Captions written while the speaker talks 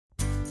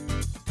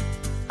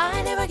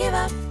never give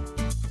up.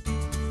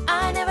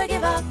 I never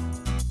give up.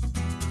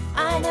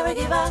 I never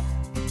give up.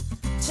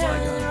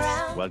 Turn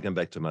around. Welcome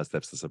back to My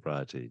Steps to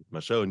Sobriety, my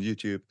show on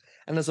YouTube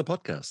and as a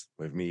podcast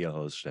with me, your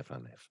host,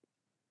 Stefan Neff.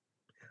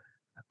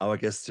 Our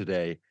guest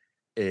today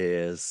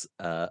is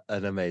an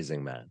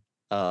amazing man.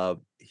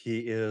 He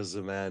is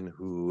a man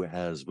who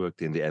has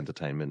worked in the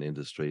entertainment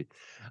industry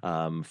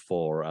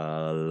for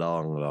a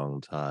long,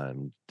 long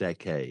time,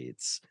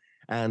 decades.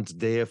 And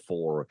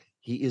therefore,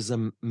 he is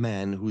a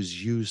man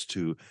who's used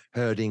to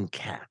herding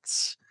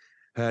cats,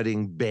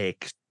 herding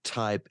big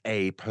type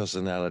A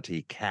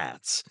personality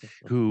cats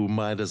who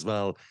might as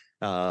well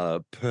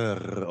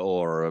purr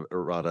or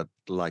rather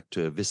like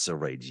to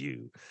eviscerate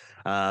you.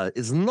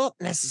 It's not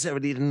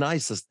necessarily the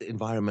nicest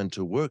environment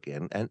to work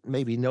in, and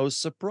maybe no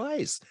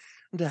surprise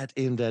that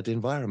in that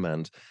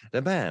environment,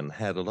 the man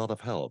had a lot of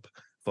help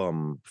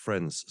from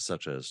friends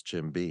such as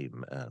Jim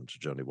Beam and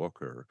Johnny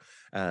Walker,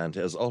 and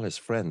as all his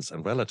friends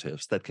and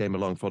relatives that came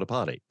along for the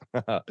party.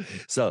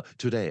 So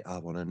today I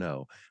want to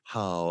know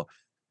how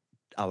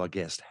our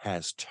guest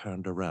has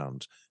turned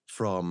around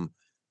from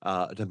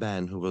the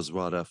man who was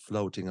rather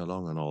floating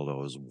along on all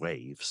those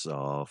waves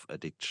of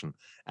addiction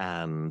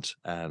and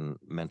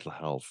mental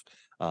health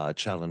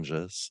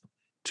challenges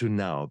to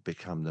now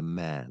become the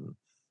man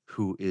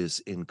who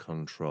is in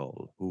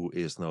control, who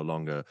is no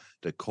longer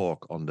the cork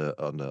on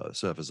the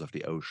surface of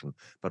the ocean,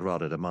 but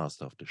rather the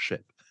master of the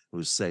ship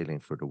who's sailing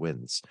through the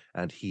winds,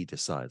 and he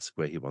decides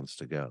where he wants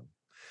to go.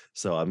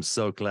 So I'm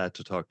so glad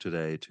to talk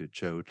today to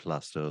Joe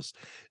Tlustos.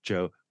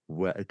 Joe,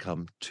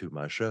 welcome to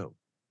my show.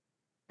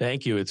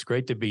 Thank you. It's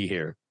great to be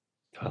here.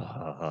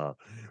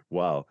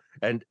 Wow.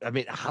 And I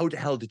mean, how the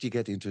hell did you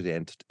get into the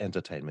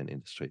entertainment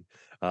industry?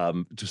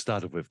 To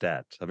start off with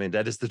that. I mean,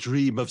 that is the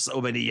dream of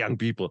so many young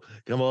people.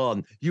 Come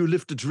on, you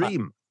lived the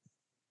dream.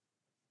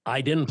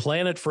 I didn't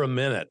plan it for a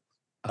minute.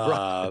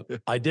 Right.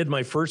 I did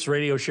my first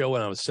radio show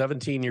when I was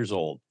 17 years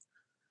old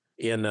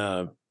in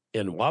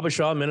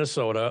Wabasha,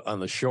 Minnesota, on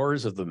the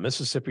shores of the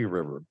Mississippi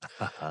River.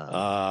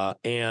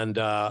 And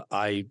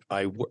I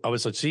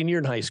was a senior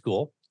in high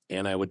school,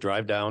 and I would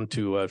drive down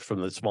to from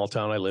the small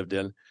town I lived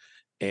in,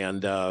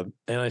 and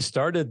I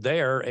started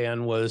there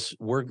and was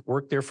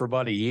worked there for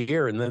about a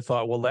year, and then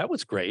thought, well, that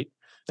was great.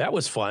 That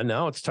was fun.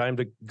 Now it's time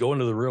to go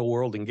into the real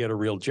world and get a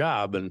real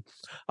job. And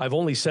I've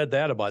only said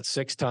that about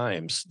 6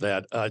 times,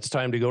 that it's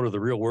time to go to the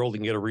real world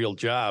and get a real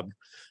job,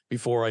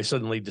 before I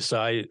suddenly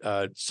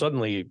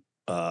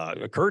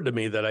occurred to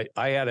me that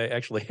I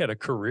actually had a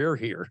career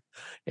here,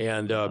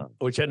 and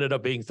which ended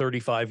up being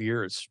 35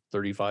 years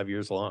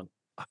long.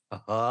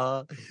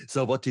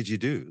 So what did you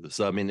do?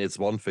 So, I mean, it's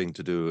one thing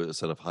to do a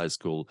sort of high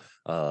school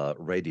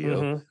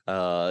radio,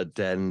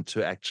 then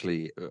to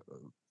actually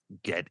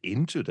get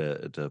into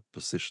the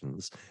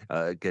positions,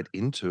 get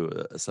into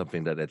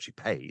something that actually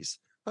pays.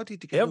 How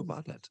did you get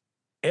about that?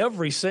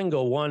 Every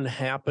single one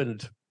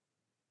happened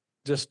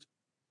just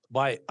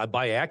by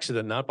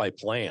accident, not by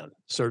plan,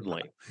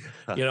 certainly.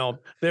 You know,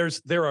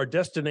 there are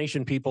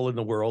destination people in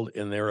the world,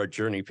 and there are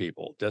journey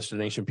people.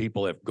 Destination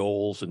people have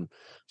goals and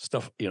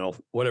stuff, you know,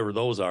 whatever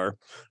those are.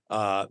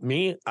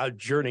 Me, a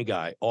journey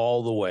guy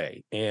all the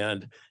way.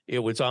 And it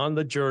was on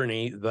the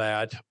journey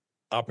that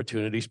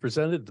opportunities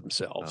presented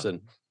themselves.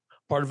 And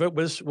part of it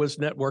was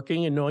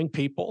networking and knowing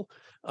people,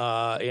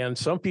 and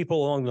some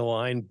people along the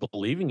line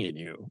believing in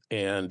you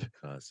and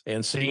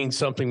seeing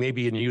something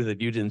maybe in you that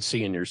you didn't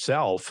see in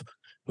yourself,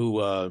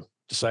 who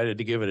decided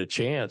to give it a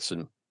chance.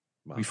 And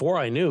before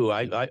I knew,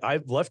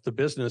 I've left the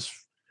business.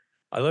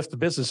 I left the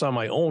business on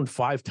my own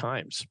 5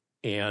 times,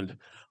 and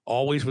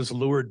always was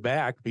lured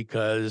back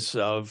because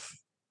of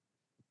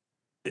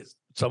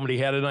somebody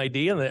had an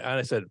idea, and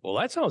I said, well,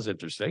 that sounds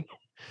interesting.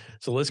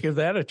 So let's give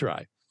that a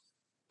try.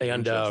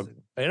 And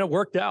it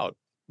worked out.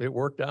 It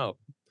worked out.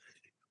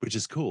 Which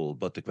is cool.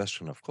 But the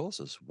question, of course,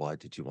 is why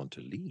did you want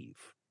to leave?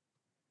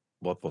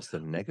 What was the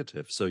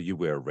negative? So you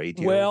were a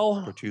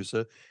radio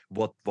producer.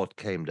 What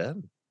came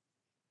then?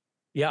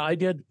 Yeah, I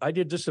did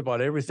just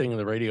about everything in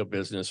the radio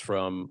business,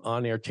 from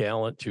on-air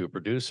talent to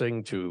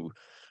producing to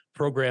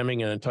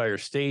programming an entire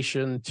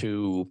station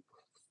to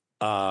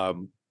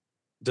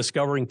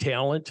discovering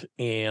talent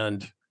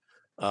and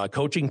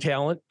coaching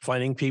talent,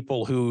 finding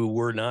people who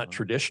were not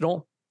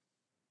traditional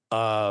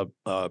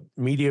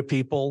media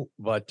people,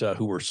 but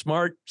who were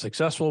smart,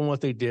 successful in what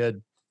they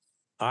did.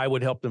 I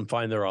would help them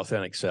find their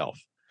authentic self.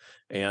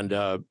 And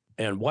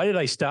why did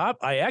I stop?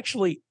 I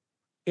actually,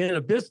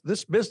 in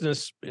this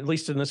business, at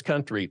least in this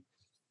country,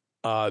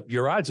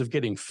 your odds of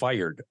getting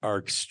fired are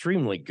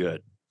extremely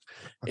good.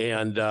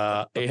 And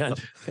okay.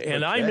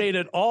 I made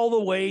it all the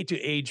way to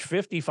age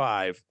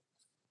 55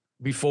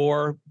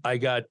 before I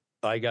got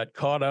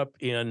caught up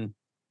in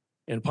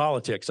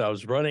politics. I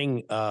was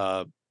running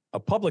a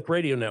public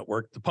radio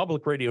network, the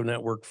public radio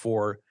network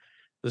for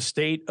the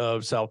state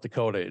of South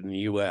Dakota in the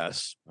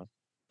U.S.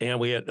 And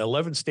we had an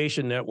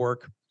 11-station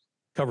network,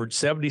 covered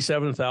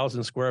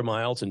 77,000 square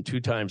miles in 2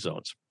 time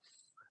zones.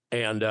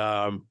 And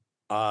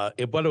but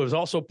it was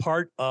also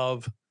part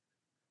of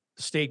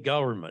state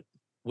government,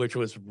 which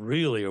was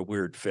really a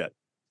weird fit.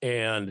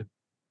 And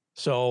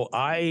So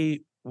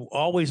I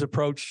always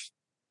approach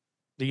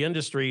the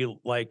industry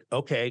like,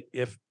 okay,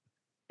 if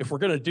we're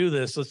going to do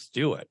this, let's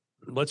do it.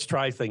 Let's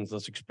try things.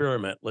 Let's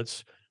experiment.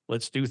 Let's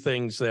do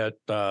things that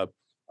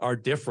are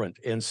different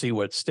and see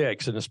what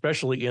sticks. And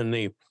especially in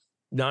the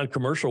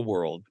non-commercial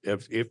world,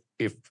 if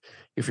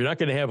you're not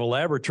going to have a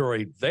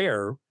laboratory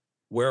there,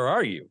 where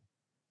are you?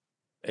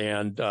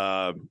 And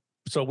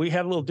so we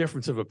had a little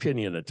difference of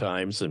opinion at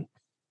times. And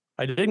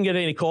I didn't get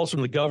any calls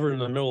from the governor in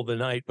the middle of the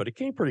night, but it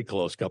came pretty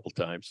close a couple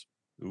times.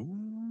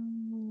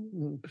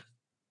 Ooh.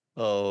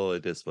 Oh,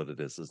 it is what it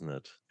is, isn't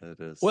it? It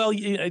is. Well,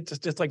 it's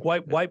just like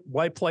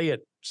why play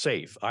it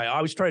safe? I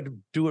always try to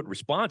do it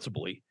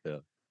responsibly. Yeah.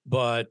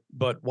 But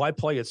why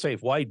play it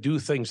safe? Why do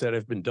things that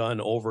have been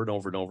done over and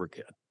over and over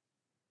again?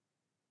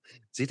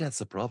 See, that's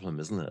the problem,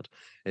 isn't it?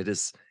 It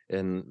is,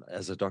 and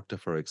as a doctor,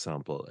 for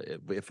example,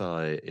 if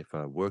I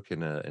work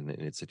in an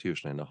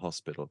institution, in a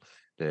hospital,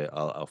 there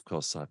are, of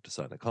course, I have to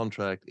sign a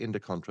contract. In the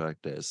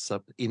contract, there is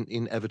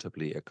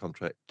inevitably a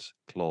contract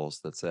clause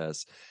that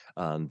says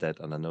that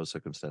under no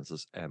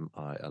circumstances am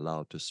I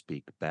allowed to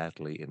speak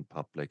badly in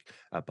public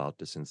about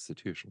this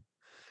institution.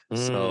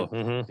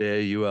 So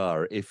there you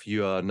are. If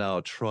you are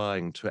now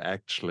trying to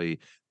actually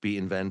be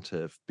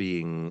inventive,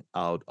 being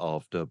out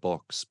of the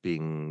box,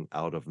 being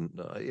out of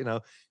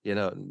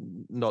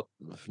not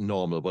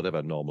normal,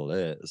 whatever normal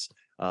is,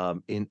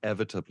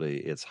 inevitably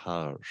it's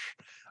harsh.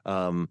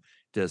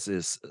 This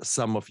is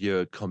some of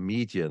your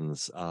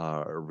comedians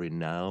are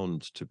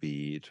renowned to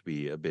be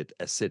a bit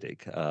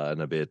acidic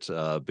and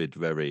a bit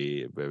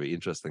very very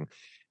interesting.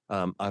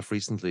 I've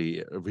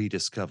recently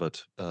rediscovered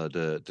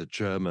the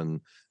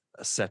German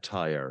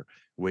satire,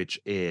 which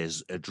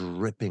is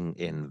dripping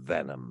in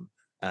venom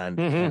and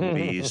can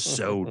be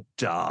so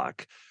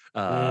dark,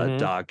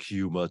 dark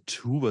humor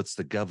towards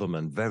the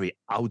government, very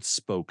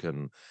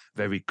outspoken,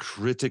 very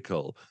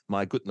critical.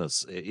 My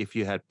goodness, if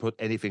you had put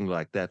anything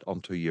like that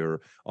onto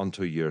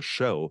your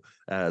show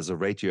as a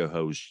radio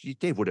host,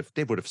 they would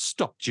have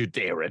stopped you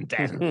there and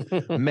then.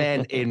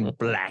 Men in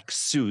black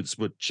suits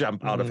would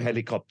jump out of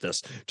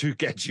helicopters to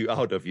get you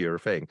out of your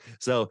thing.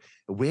 So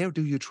where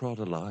do you draw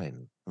the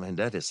line? I mean,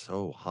 that is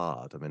so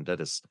hard. I mean, that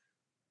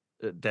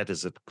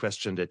is a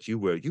question that you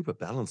were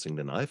balancing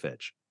the knife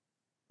edge.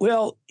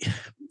 Well,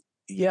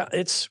 yeah,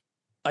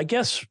 I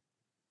guess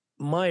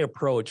my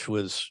approach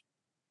was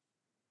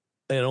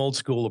an old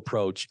school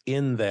approach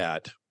in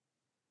that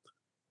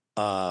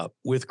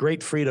with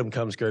great freedom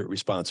comes great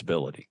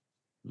responsibility.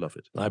 Love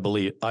it. I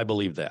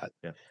believe that.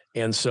 Yeah.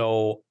 And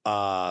so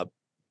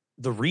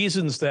the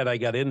reasons that I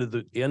got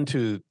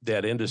into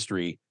that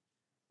industry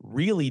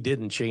really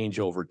didn't change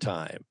over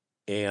time.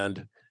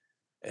 And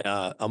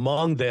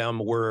among them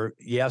were,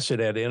 yes, it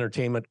had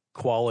entertainment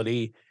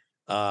quality,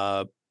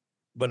 but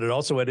it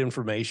also had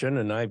information.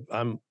 And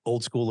I'm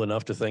old school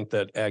enough to think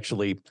that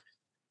actually,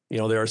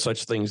 there are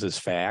such things as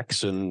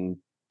facts and,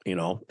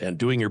 and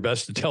doing your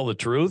best to tell the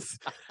truth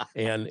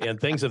and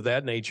things of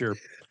that nature.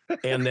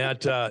 And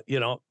that,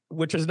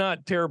 which is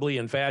not terribly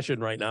in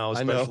fashion right now,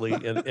 especially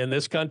in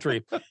this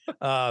country.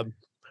 But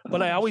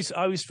I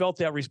always felt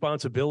that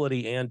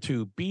responsibility and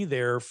to be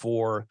there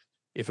for,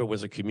 if it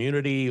was a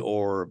community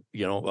or,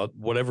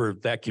 whatever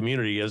that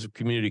community is, a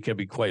community can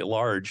be quite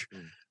large,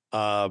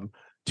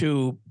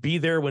 to be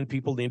there when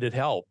people needed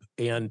help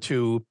and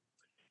to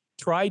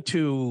try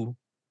to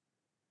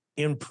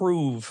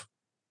improve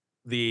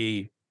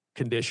the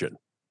condition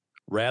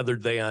rather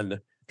than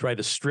try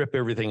to strip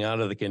everything out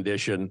of the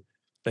condition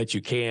that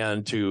you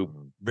can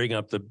to bring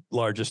up the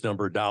largest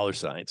number of dollar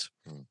signs.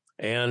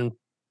 And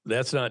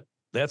that's not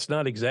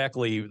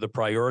exactly the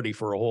priority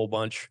for a whole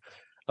bunch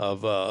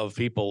of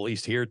people, at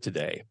least here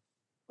today.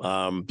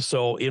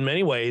 So in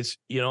many ways,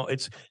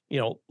 it's,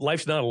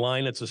 life's not a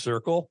line, it's a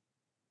circle.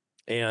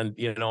 And,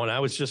 and I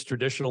was just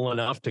traditional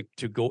enough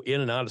to go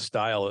in and out of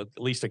style at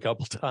least a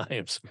couple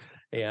times.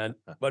 And,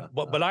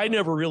 but I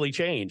never really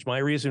changed. My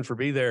reason for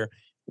being there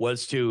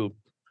was to,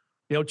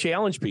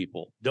 challenge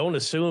people. Don't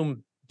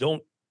assume,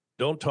 don't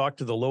talk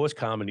to the lowest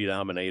common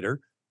denominator,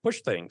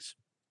 push things.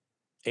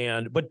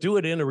 But do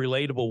it in a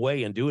relatable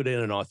way and do it in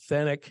an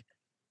authentic,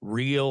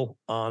 real,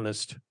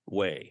 honest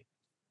way.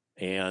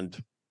 And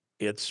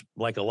it's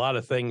like a lot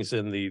of things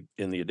in the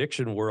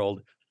addiction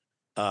world,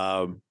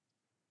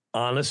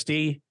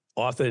 honesty,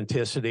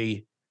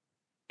 authenticity,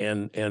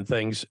 and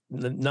things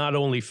not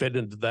only fit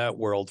into that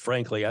world,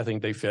 frankly, I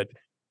think they fit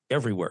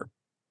everywhere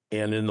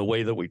and in the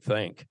way that we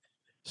think.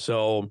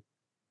 So,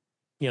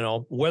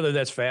 whether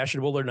that's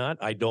fashionable or not,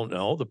 I don't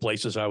know. The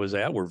places I was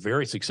at were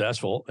very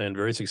successful and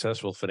very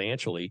successful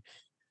financially,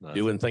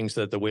 doing things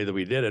the way that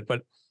we did it.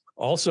 But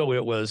also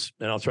it was,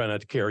 and I'll try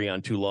not to carry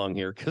on too long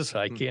here because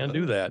I can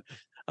do that,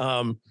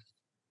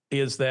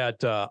 is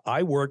that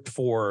I worked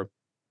for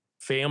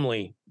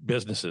family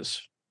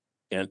businesses,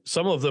 and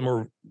some of them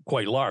are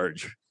quite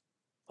large.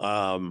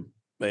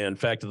 In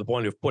fact, to the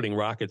point of putting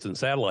rockets and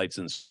satellites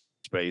in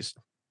space.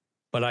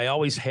 But I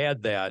always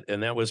had that,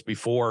 and that was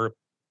before,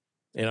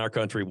 in our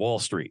country, Wall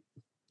Street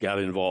got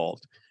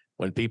involved.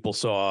 When people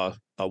saw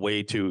a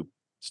way to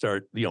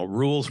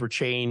rules were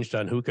changed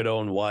on who could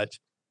own what.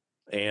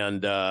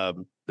 And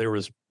there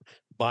was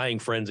buying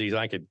frenzies.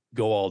 I could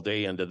go all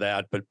day into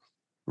that, but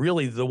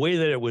really the way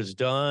that it was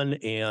done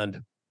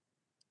and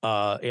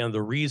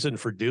the reason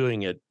for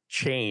doing it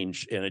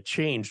changed, and it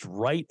changed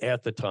right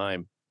at the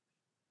time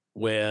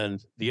when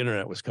the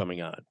internet was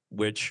coming on,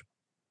 which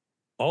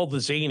all the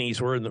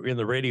zanies were in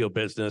the radio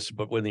business,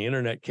 but when the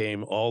internet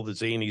came, all the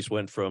zanies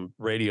went from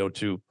radio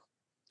to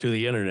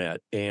the internet.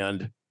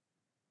 And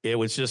it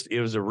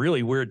was a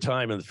really weird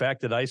time. And the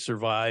fact that I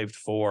survived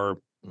for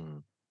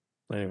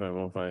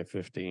 95,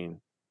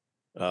 15,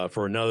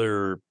 for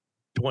another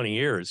 20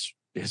 years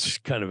is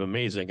kind of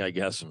amazing, I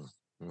guess.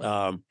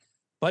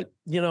 But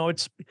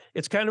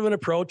it's kind of an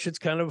approach. It's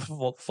kind of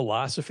a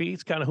philosophy.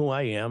 It's kind of who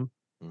I am.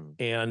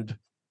 And,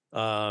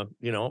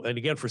 and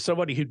again, for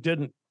somebody who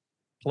didn't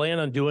plan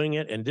on doing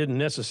it and didn't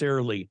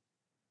necessarily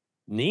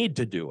need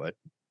to do it,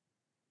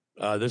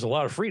 there's a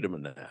lot of freedom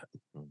in that.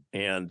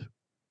 And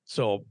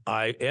so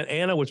I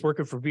was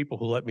working for people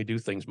who let me do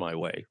things my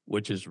way,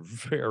 which is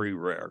very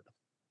rare,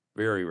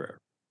 very rare.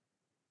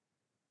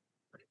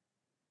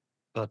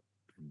 But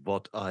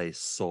what I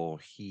saw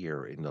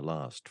here in the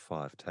last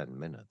 5-10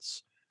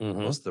 minutes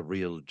was the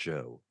real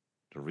Joe,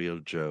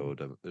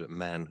 the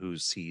man who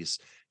sees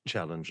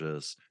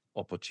challenges,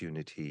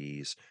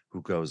 opportunities,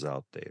 who goes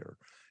out there.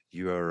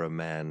 You are a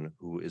man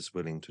who is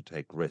willing to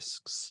take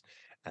risks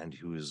and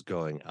who is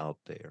going out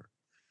there.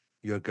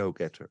 You're a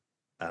go-getter.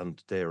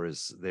 And there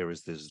is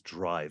this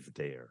drive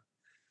there.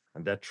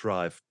 And that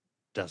drive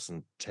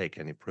doesn't take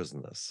any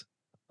prisoners.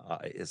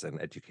 Is an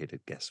educated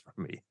guess for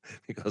me,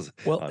 because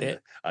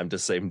I'm the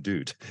same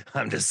dude.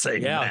 I'm the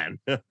same man.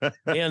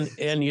 and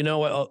a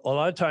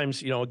lot of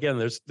times,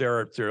 again,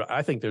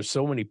 I think there's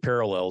so many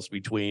parallels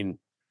between,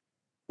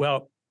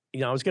 I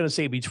was going to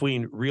say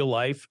between real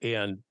life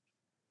and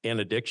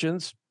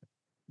addictions,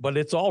 but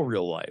it's all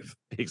real life.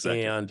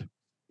 Exactly. And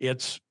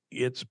it's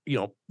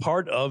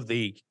part of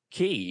the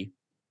key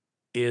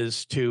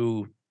is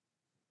to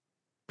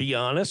be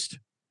honest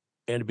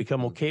and to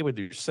become okay with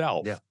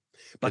yourself. Yeah.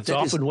 But it's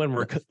often when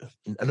we're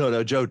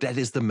no, Joe, that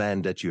is the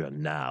man that you are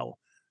now.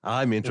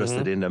 I'm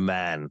interested in a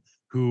man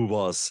who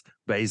was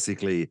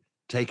basically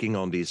taking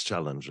on these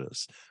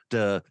challenges,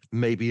 the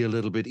maybe a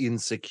little bit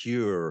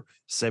insecure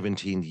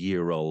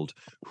 17-year-old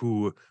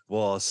who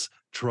was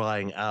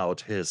trying out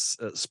his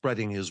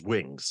spreading his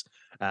wings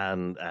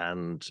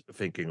and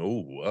thinking,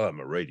 oh, I'm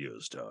a radio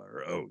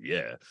star. Oh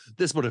yeah,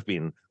 this would have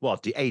been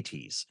the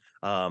 80s.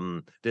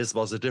 This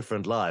was a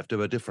different life. There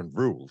were different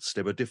rules.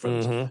 There were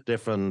different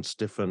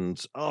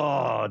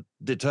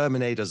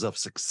determinators of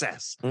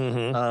success.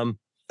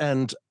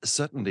 And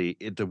certainly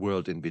in the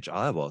world in which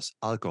I was,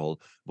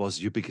 alcohol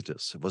was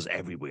ubiquitous. It was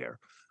everywhere.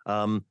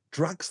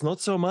 Drugs, not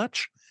so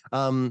much.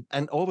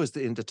 And always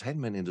the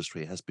entertainment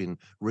industry has been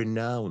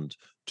renowned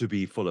to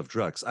be full of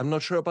drugs. I'm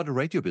not sure about the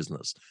radio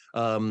business.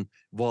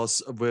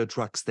 Were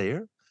drugs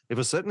there? It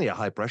was certainly a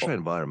high pressure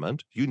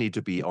environment. You need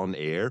to be on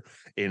air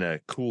in a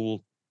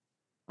cool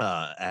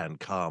and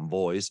calm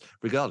voice,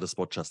 regardless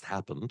what just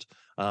happened.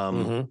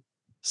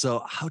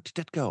 So how did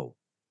that go?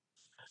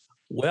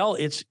 Well,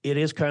 it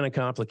is kind of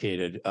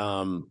complicated.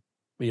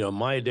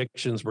 My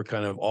addictions were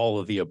kind of all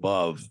of the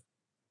above,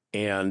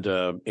 and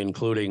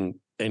including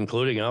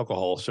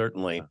alcohol,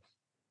 certainly.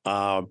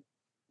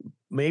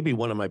 Maybe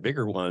one of my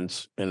bigger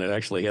ones, and it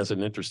actually has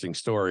an interesting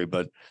story,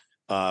 but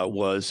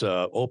was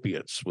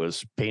opiates,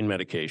 was pain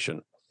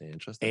medication.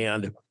 Interesting.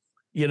 And,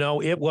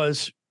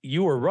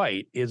 you were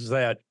right, is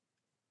that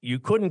you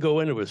couldn't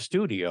go into a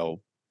studio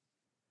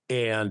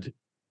and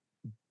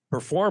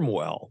perform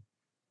well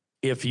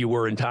if you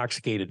were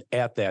intoxicated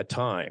at that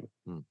time.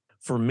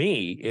 For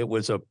me, it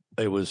was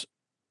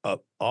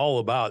all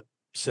about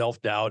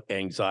self-doubt,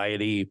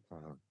 anxiety.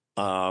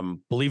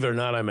 Believe it or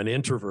not, I'm an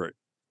introvert.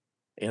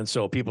 And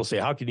so people say,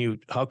 how could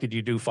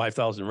you do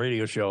 5,000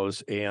 radio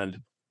shows and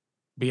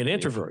be an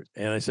introvert?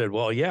 And I said,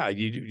 well, yeah,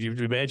 you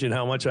imagine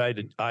how much I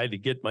had to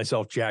get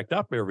myself jacked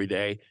up every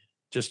day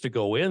just to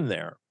go in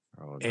there.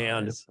 Oh, nice.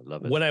 And I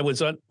love it.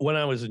 when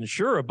I was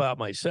unsure about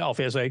myself,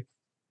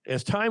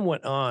 as time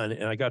went on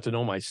and I got to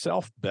know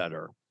myself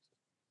better,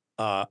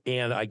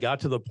 and I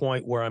got to the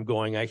point where I'm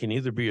going, I can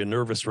either be a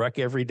nervous wreck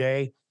every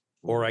day,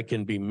 or I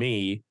can be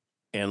me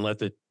and let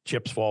the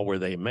chips fall where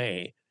they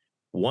may.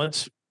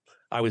 Once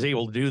I was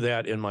able to do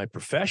that in my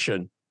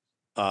profession,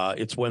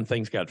 it's when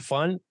things got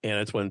fun, and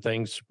it's when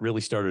things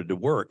really started to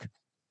work.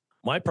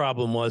 My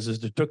problem is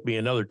it took me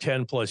another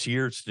 10 plus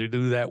years to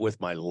do that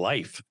with my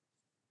life,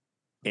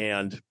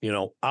 and,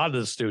 out of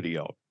the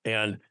studio,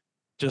 and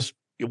just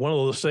one of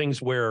those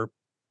things where,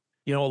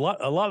 a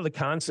lot of the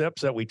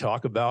concepts that we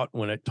talk about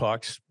when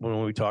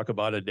we talk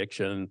about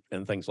addiction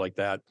and things like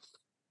that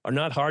are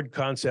not hard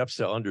concepts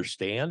to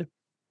understand.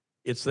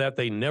 It's that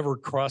they never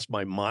crossed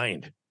my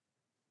mind.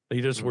 They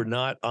just were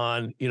not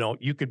on,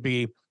 you could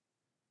be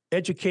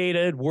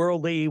educated,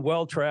 worldly,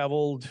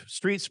 well-traveled,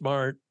 street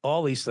smart,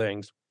 all these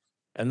things.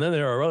 And then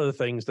there are other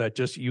things that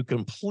just you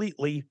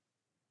completely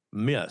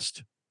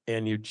missed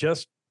and you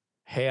just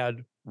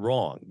had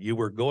wrong. You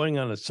were going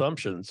on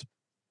assumptions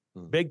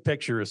big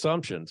picture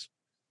assumptions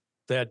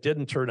that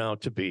didn't turn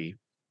out to be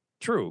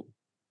true.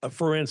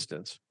 For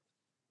instance,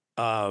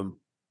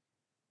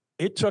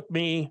 it took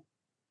me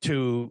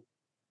to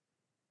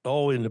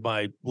into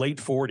my late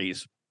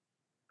 40s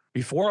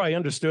before I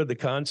understood the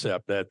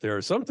concept that there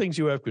are some things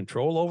you have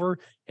control over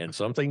and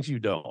some things you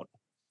don't,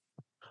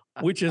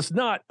 which is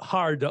not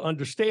hard to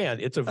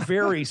understand. It's a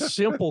very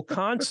simple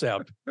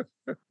concept,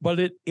 but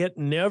it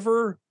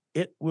never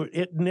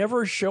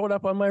showed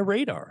up on my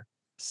radar.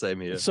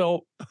 Same here.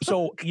 So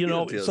you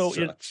know, Guilty as so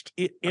charged.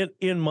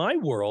 in my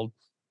world,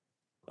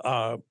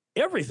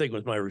 everything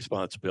was my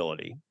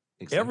responsibility.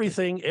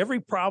 Exactly.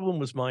 Every problem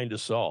was mine to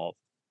solve.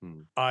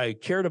 I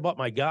cared about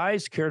my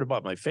guys, cared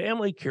about my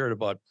family, cared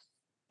about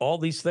all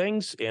these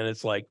things. And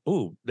it's like,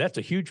 ooh, that's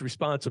a huge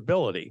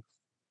responsibility.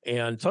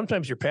 And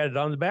sometimes you're patted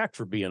on the back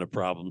for being a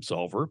problem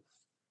solver.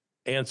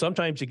 And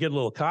sometimes you get a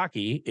little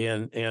cocky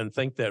and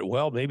think that,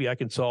 well, maybe I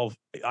can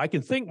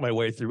think my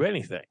way through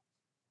anything.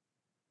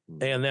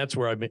 And that's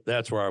where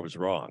I was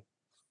wrong,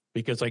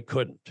 because I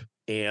couldn't.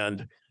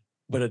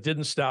 But it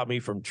didn't stop me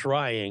from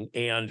trying.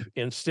 And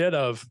instead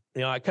of,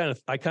 I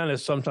kind of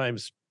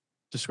sometimes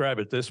describe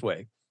it this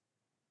way.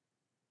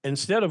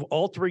 Instead of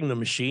altering the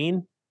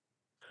machine,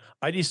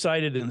 I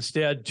decided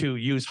instead to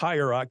use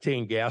higher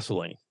octane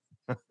gasoline.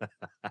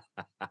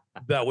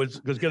 That was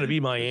going to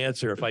be my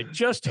answer. If I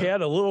just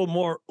had a little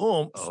more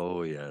oomph,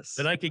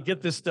 then I could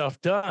get this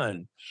stuff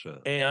done. Sure.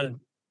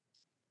 And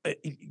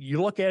you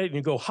look at it and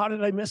you go, how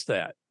did I miss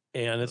that?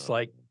 And it's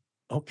like,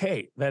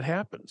 okay, that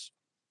happens.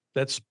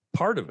 That's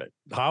part of it.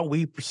 How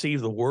we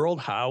perceive the world,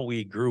 how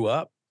we grew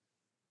up,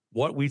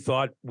 what we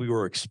thought we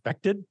were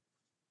expected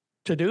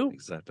to do.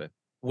 Exactly.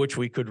 Which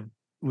we could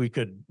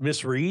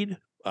misread.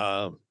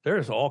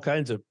 There's all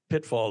kinds of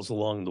pitfalls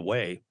along the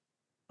way.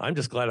 I'm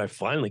just glad I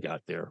finally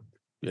got there,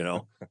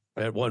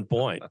 at one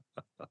point.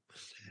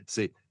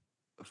 See,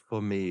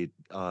 for me,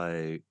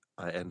 I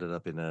ended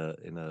up in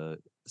a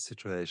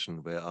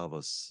situation where I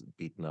was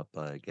beaten up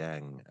by a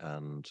gang,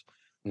 and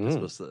this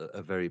was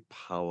a very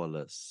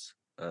powerless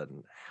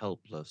and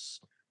helpless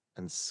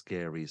and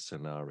scary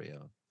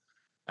scenario.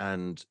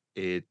 And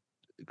it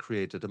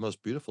created the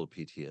most beautiful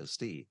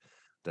PTSD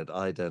that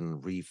I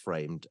then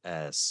reframed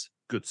as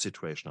good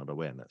situational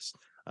awareness.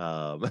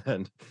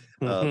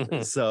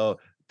 So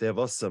there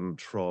was some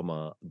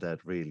trauma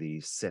that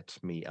really set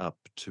me up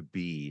to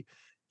be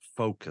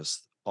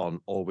focused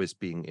on always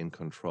being in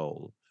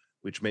control,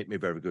 which made me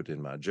very good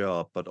in my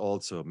job, but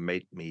also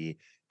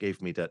gave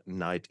me that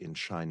knight in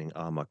shining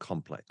armor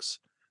complex.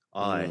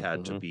 I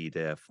had to be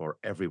there for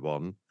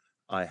everyone.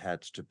 I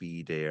had to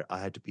be there. I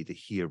had to be the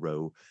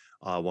hero.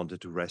 I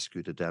wanted to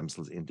rescue the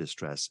damsels in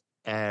distress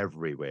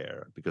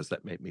everywhere because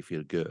that made me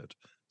feel good.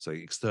 So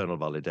external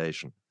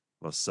validation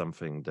was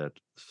something that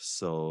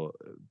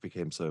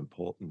became so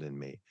important in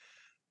me.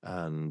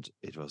 And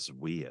it was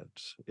weird.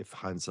 If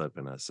hindsight,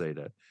 when I say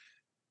that,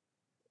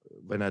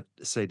 when I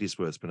say these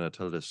words, when I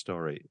tell this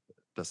story,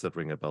 does that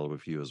ring a bell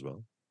with you as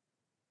well?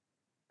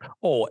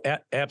 Oh,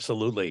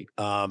 absolutely.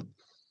 Let's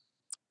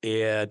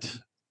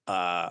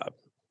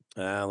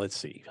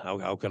see.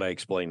 How could I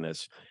explain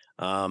this?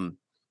 Well,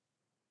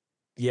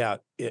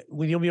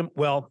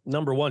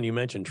 number one, you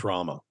mentioned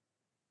trauma.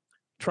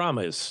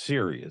 Trauma is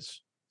serious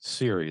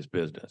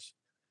business.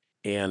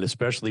 And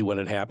especially when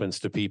it happens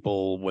to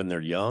people when they're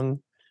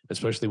young,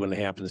 especially when it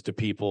happens to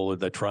people,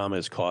 the trauma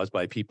is caused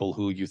by people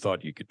who you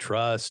thought you could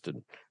trust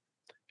and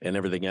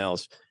everything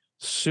else.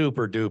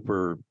 Super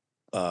duper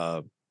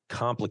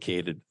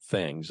complicated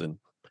things. And,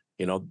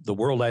 the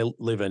world I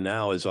live in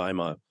now is I'm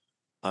a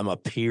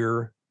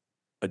peer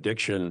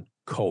addiction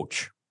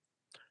coach,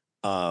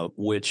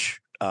 which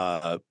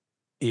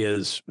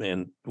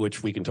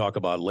which we can talk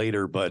about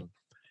later, but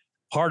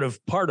part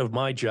of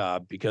my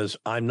job, because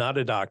I'm not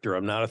a doctor,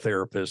 I'm not a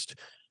therapist,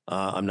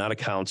 I'm not a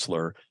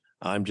counselor,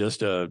 I'm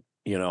just a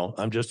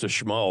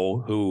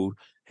schmo who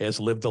has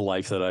lived the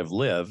life that I've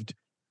lived,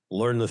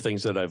 learned the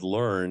things that I've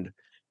learned,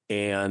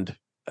 and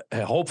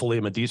hopefully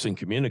I'm a decent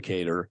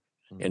communicator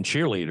and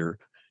cheerleader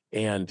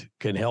and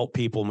can help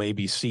people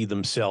maybe see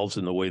themselves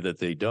in the way that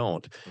they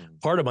don't.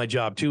 Part of my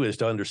job too is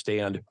to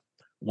understand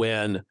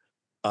when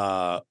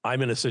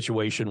I'm in a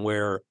situation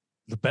where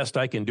the best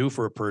I can do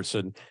for a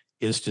person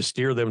is to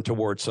steer them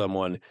towards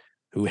someone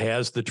who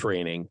has the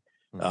training,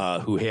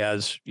 who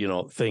has,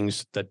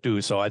 things that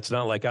do. So it's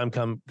not like I'm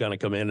going to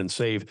come in and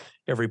save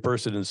every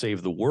person and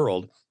save the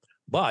world.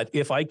 But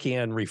if I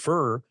can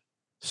refer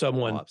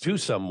someone to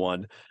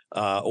someone,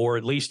 or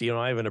at least,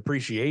 I have an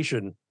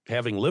appreciation,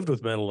 having lived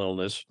with mental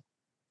illness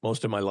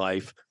most of my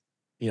life,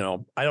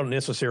 I don't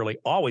necessarily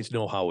always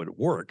know how it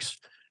works,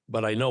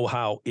 but I know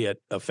how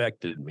it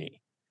affected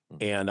me.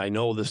 And I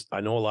know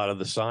a lot of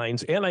the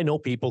signs, and I know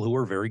people who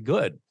are very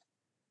good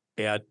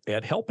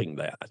at helping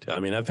that. I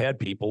mean, I've had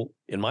people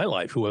in my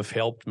life who have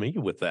helped me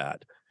with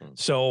that.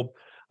 So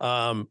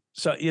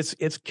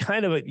it's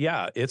kind of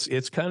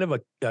it's kind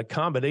of a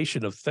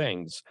combination of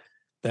things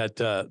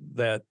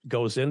that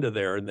goes into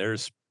there. And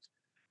there's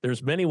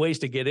many ways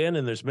to get in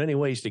and there's many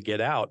ways to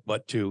get out,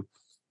 but to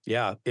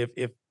Yeah.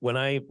 If when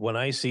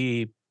I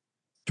see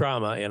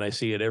trauma, and I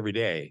see it every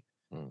day,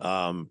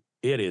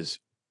 it is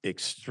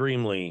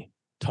extremely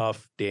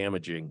tough,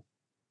 damaging,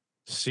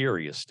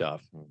 serious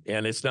stuff.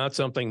 And it's not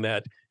something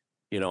that,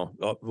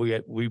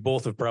 we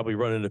both have probably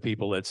run into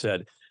people that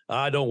said,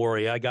 don't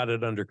worry, I got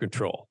it under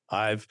control.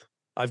 I've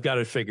got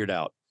it figured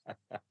out.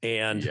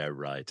 And Yeah,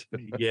 right.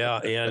 yeah,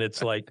 and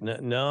it's like,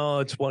 no,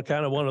 it's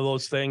kind of one of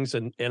those things.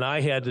 And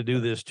I had to do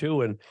this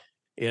too. And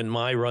in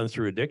my run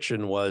through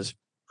addiction was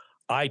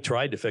I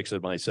tried to fix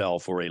it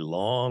myself for a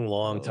long,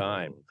 long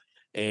time. Oh.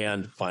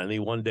 And finally,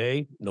 one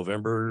day,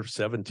 November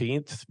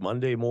 17th,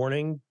 Monday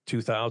morning,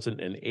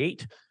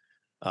 2008,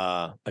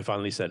 I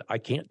finally said, I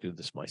can't do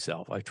this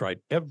myself. I've tried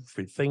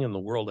everything in the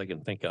world I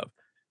can think of,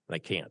 and I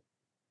can't.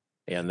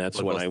 And that's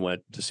What when was I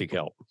went to seek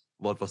help.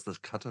 What was the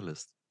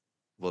catalyst?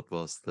 What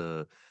was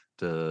the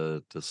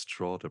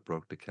straw that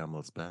broke the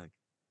camel's back?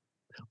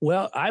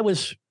 Well, I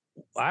was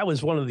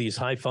one of these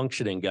high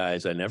functioning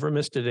guys. I never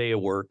missed a day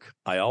of work.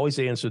 I always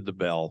answered the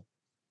bell.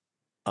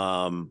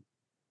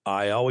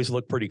 I always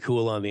looked pretty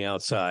cool on the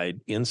outside.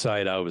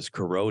 Inside, I was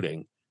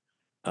corroding.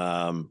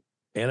 And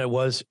it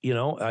was,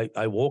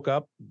 I woke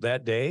up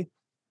that day,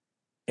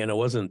 and it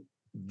wasn't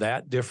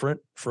that different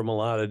from a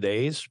lot of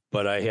days,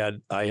 but I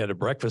had a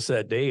breakfast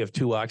that day of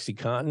 2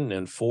 OxyContin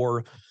and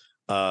 4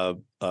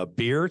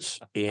 beers,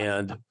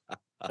 and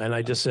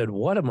I just said,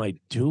 what am I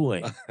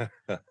doing?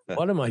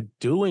 What am I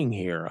doing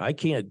here? I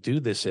can't do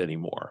this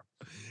anymore.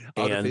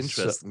 Out of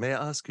interest, may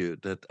I ask you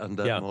that on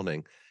that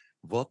morning,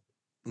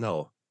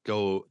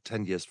 go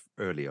 10 years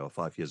earlier or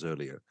 5 years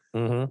earlier,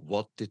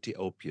 what did the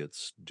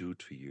opiates do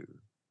to you?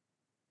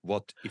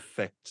 What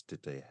effect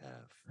did they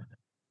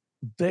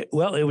have?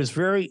 Well, it was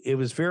very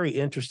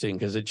interesting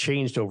because it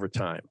changed over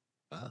time.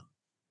 Wow.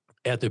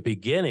 At the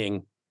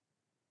beginning,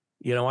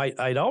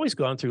 I'd always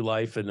gone through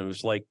life, and it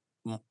was like,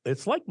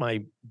 it's like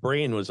my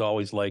brain was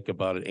always like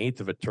about an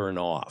eighth of a turn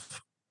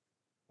off,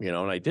 and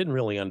I didn't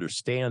really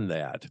understand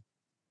that,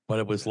 but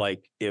it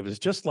was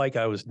just like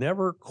I was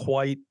never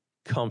quite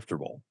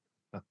comfortable.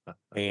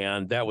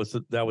 And that was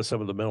some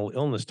of the mental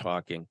illness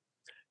talking.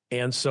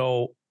 And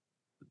so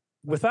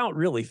without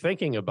really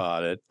thinking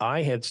about it,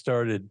 I had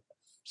started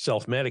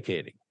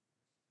self-medicating,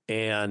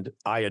 and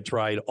I had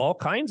tried all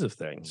kinds of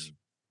things,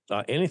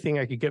 anything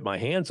I could get my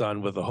hands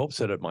on with the hopes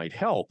that it might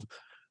help.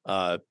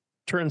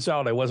 Turns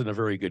out I wasn't a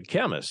very good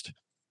chemist,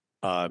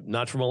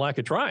 not from a lack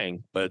of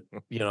trying, but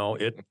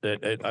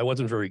I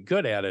wasn't very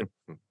good at it.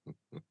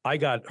 I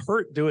got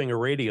hurt doing a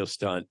radio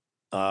stunt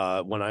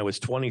when I was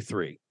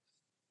 23,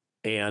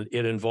 and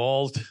it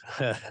involved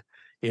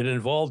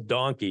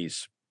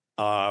donkeys.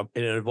 It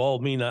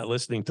involved me not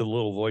listening to the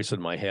little voice in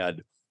my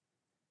head,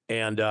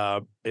 and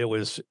it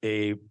was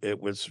a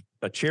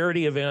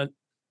charity event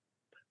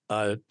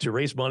to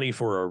raise money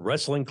for a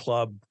wrestling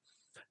club.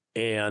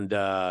 And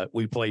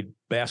we played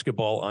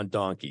basketball on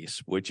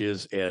donkeys, which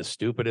is as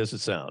stupid as it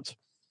sounds.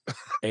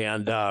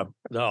 And it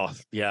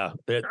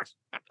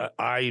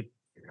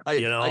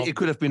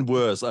could have been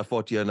worse. I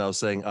thought you're now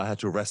saying I had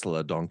to wrestle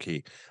a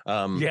donkey.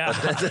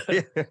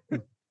 The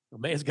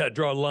man's got to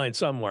draw the line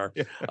somewhere.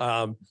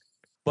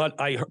 But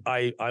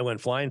I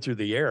went flying through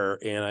the air,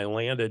 and I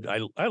landed.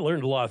 I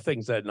learned a lot of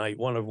things that night.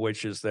 One of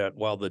which is that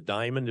while the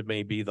diamond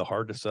may be the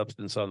hardest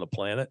substance on the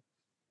planet,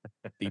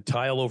 the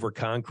tile over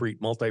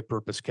concrete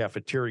multi-purpose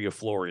cafeteria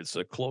floor is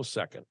a close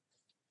second.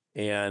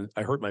 And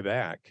I hurt my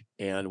back,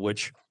 and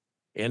which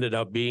ended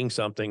up being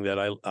something that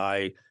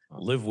I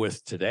live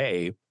with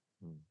today.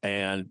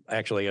 And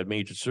actually had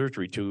major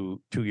surgery two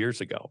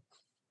years ago.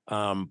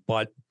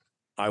 But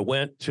I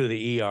went to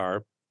the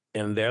ER,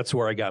 and that's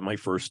where I got my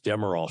first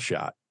Demerol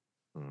shot.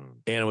 And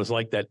it was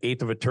like that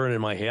eighth of a turn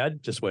in my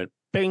head just went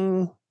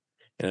bing.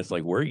 And it's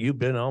like, where you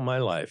been all my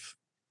life?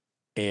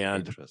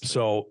 And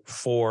so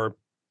for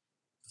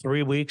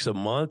 3 weeks, a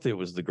month, it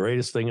was the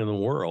greatest thing in the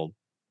world.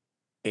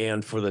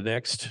 And for the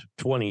next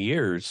 20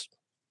 years,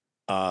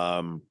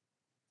 it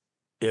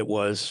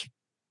was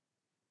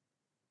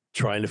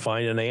trying to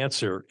find an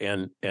answer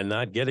and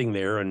not getting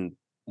there, and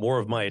more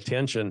of my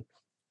attention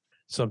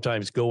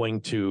sometimes going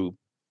to,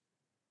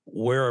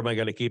 where am I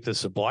going to keep the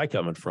supply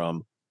coming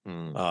from?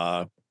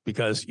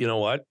 Because you know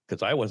what?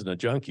 Because I wasn't a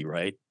junkie,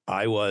 right?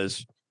 I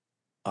was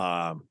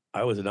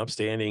an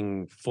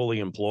upstanding, fully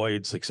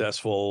employed,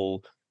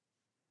 successful,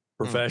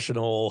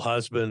 professional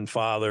husband,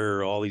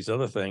 father, all these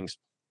other things.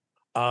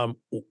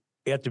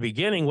 At the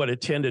beginning, what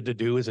it tended to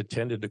do is it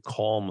tended to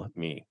calm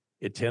me.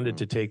 It tended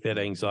to take that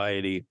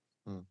anxiety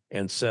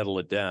and settle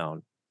it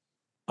down.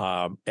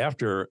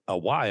 After a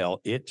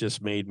while, it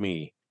just made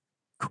me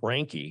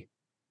cranky.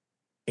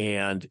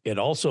 And it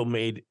also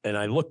made, and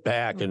I look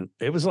back, and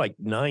it was like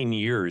 9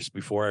 years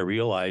before I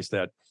realized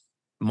that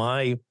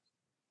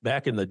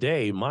back in the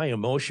day, my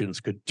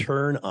emotions could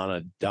turn on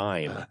a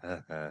dime.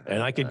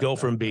 And I could go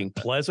from being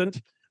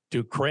pleasant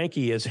to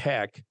cranky as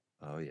heck.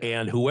 Oh, yeah.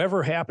 And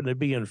whoever happened to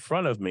be in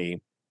front of me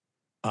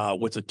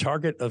was a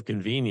target of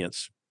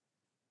convenience.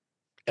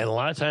 And a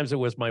lot of times it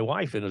was my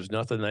wife, and it was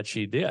nothing that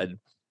she did.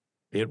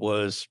 It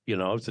was,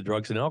 it's the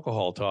drugs and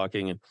alcohol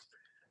talking.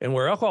 And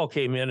where alcohol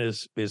came in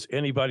is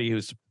anybody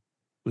who's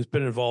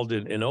been involved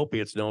in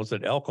opiates knows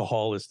that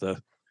alcohol is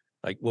the,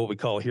 like what we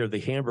call here, the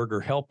hamburger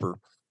helper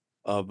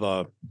of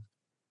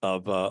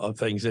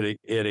things. That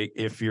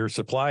if your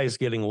supply is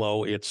getting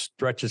low, it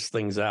stretches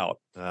things out,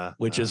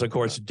 which is of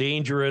course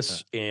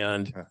dangerous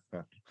and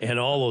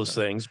all those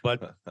things.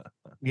 But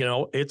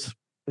it's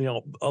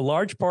a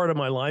large part of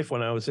my life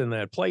when I was in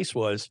that place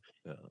was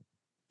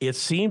it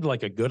seemed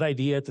like a good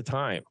idea at the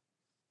time.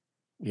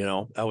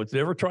 I was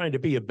never trying to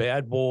be a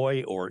bad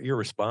boy or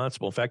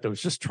irresponsible. In fact, I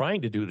was just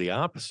trying to do the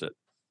opposite.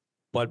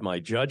 But my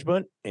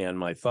judgment and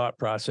my thought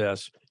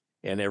process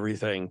and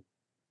everything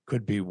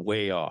could be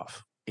way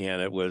off.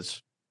 And it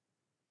was,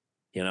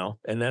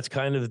 and that's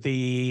kind of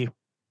I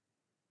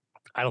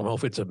don't know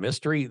if it's a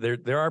mystery.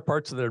 There are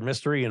parts that are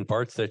mystery and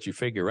parts that you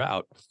figure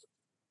out.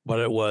 But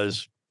it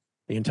was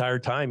the entire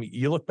time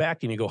you look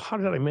back and you go, how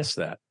did I miss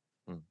that?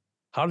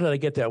 How did I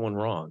get that one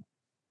wrong?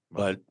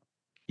 But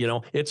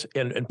it's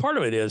and part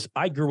of it is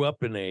I grew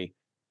up in a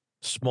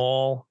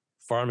small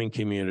farming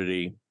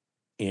community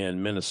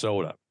in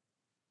Minnesota,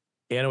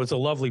 and it was a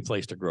lovely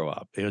place to grow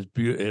up.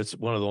 It's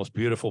one of the most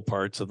beautiful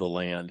parts of the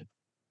land.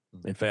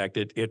 In fact,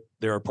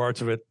 there are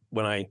parts of it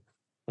when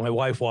my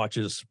wife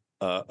watches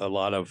a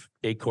lot of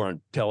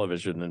Acorn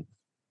television, and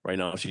right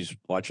now she's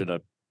watching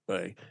a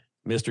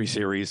mystery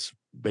series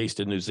based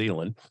in New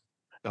Zealand,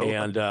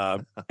 and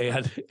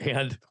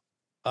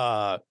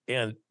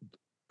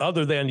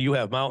other than you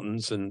have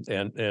mountains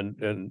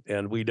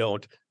and we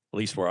don't, at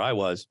least where I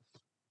was,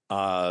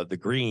 the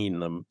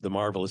green, the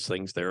marvelous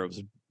things there. It was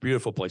a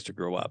beautiful place to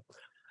grow up.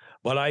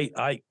 But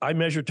I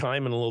measure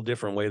time in a little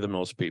different way than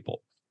most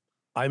people.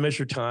 I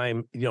measure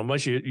time, a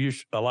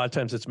lot of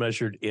times it's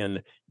measured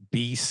in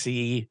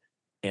BC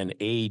and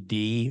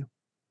AD.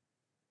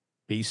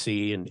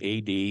 BC and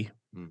AD.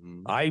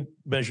 Mm-hmm. I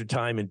measure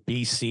time in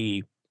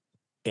BC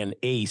and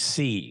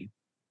AC,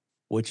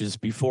 which is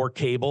before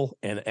cable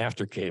and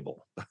after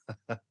cable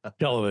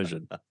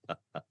television.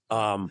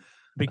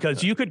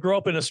 Because you could grow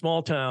up in a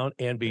small town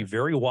and be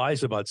very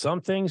wise about some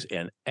things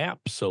and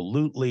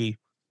absolutely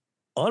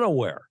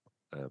unaware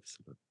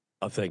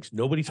of things.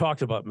 Nobody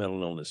talked about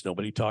mental illness.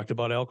 Nobody talked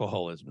about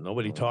alcoholism.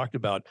 Nobody talked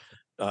about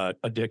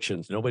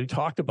addictions. Nobody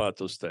talked about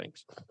those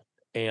things.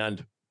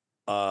 And,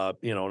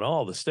 and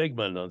all the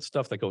stigma and the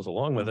stuff that goes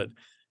along with it,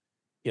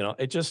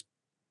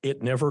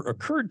 it never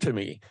occurred to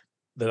me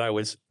that it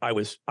was,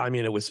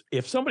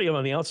 if somebody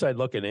on the outside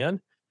looking in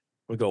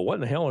would go, what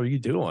in the hell are you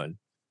doing?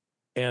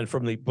 And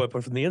from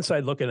the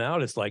inside looking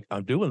out, it's like,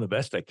 I'm doing the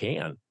best I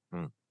can.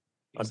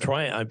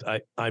 Exactly.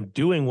 I'm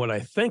doing what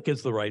I think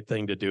is the right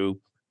thing to do.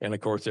 And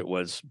of course it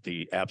was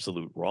the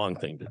absolute wrong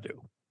thing to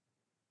do.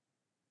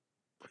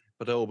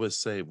 But I always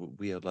say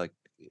we are like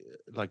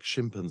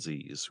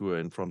chimpanzees who are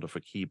in front of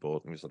a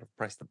keyboard and we sort of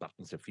press the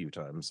buttons a few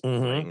times,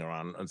 playing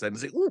around, and then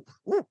say, ooh,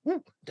 ooh,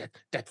 ooh,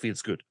 that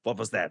feels good. What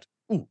was that?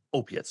 Ooh,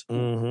 opiates.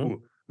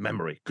 Ooh,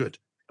 memory, good.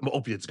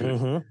 Opiates,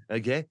 good.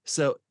 Okay,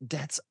 so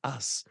that's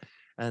us.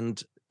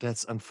 And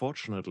that's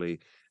unfortunately,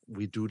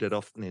 we do that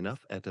often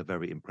enough at a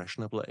very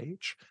impressionable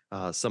age.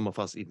 Some of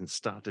us even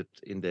started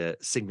in the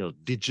single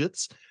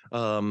digits.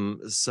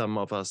 Some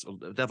of us,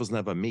 that was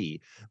never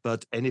me,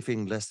 but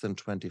anything less than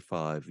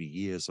 25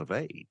 years of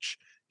age,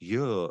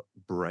 your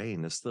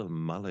brain is still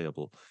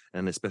malleable.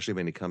 And especially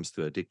when it comes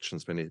to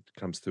addictions, when it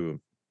comes to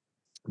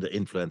the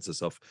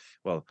influences of,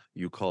 well,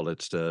 you call it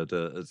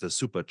the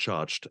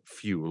supercharged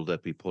fuel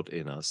that we put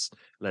in us.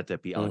 Let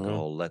that be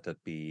alcohol, let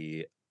that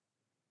be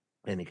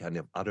any kind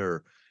of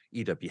other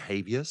either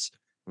behaviors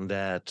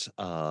that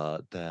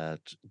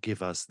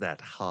give us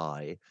that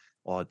high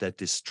or that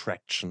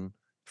distraction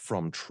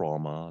from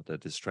trauma, the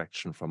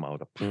distraction from our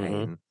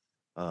pain,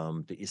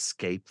 the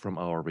escape from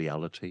our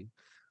reality,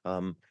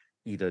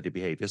 either the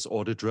behaviors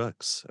or the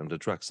drugs. And the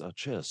drugs are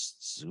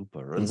just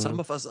super. And some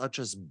of us are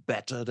just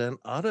better than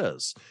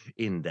others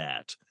in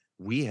that.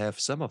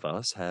 Some of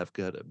us have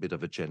got a bit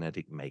of a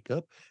genetic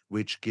makeup,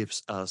 which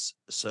gives us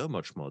so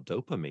much more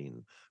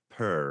dopamine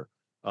per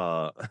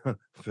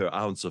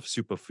ounce of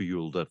super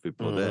fuel that we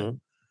put in.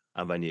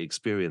 And when you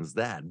experience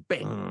that,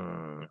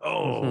 bang,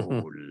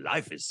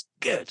 life is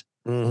good.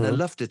 And I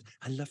loved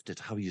it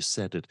how you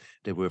said it.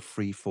 There were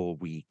 3-4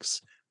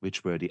 weeks,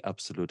 which were the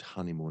absolute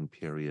honeymoon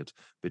period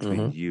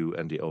between you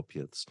and the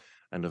opiates.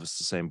 And it was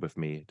the same with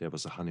me. There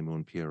was a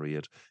honeymoon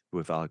period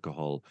with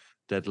alcohol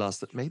that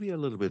lasted maybe a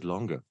little bit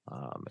longer.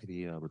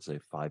 Maybe I would say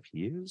 5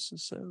 years or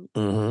so,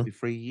 maybe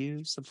 3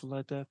 years, something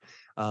like that.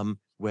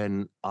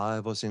 When I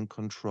was in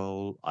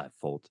control, I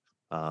thought,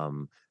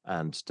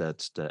 and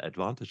that the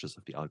advantages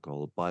of the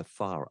alcohol by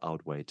far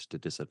outweighed the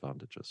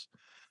disadvantages.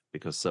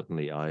 Because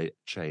suddenly I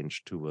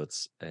changed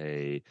towards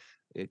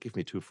give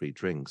me 2 free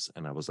drinks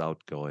and I was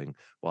outgoing,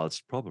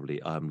 whilst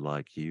probably I'm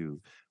like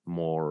you,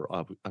 more,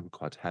 I'm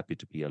quite happy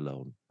to be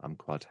alone. I'm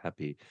quite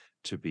happy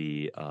to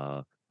be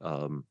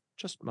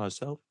just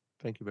myself.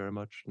 Thank you very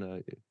much.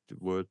 No, the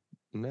word,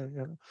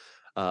 no,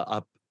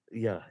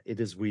 yeah. It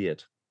is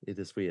weird.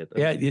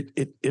 Yeah,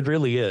 it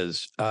really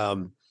is.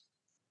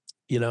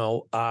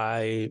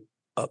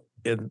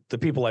 and the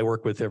people I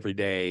work with every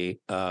day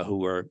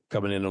who are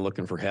coming in and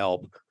looking for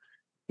help,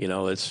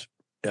 it's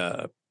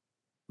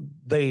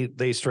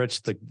they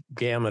stretch the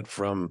gamut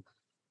from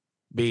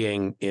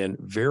being in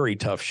very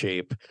tough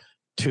shape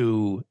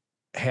to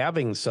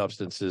having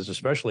substances,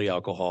 especially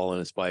alcohol,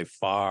 and it's by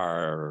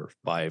far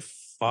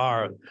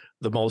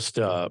the most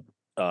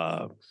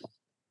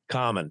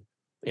common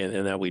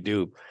in that we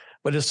do.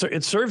 But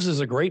it serves as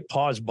a great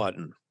pause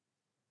button,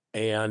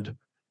 and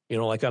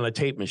like on a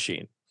tape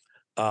machine,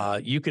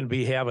 you can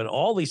be having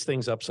all these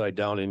things upside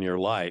down in your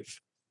life,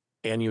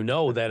 and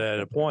that at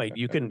a point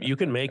you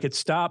can make it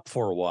stop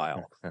for a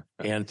while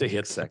and to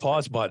hit the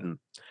pause button.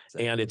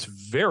 And it's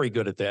very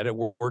good at that. It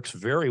works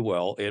very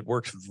well. It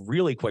works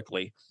really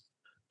quickly.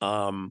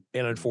 And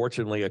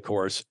unfortunately, of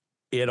course,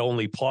 it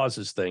only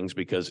pauses things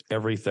because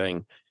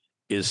everything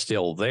is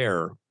still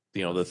there.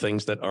 The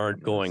things that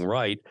aren't going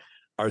right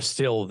are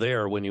still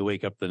there when you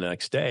wake up the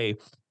next day.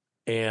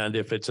 And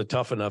if it's a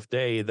tough enough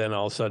day, then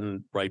all of a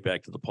sudden right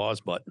back to the pause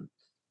button.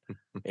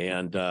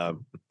 And I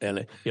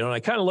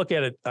kind of look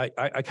at it.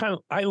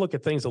 I look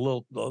at things a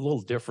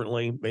little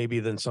differently,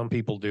 maybe than some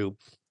people do.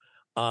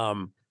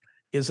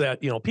 Is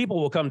that people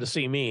will come to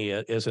see me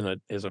as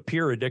a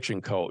peer addiction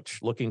coach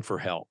looking for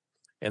help,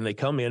 and they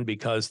come in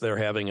because they're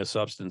having a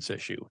substance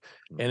issue,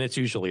 and it's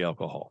usually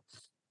alcohol.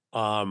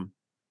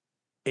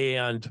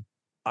 And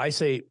I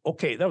say,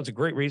 okay, that was a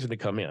great reason to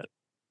come in,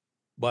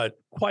 but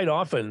quite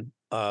often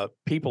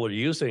people are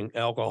using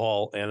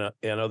alcohol and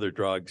other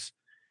drugs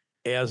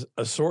as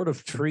a sort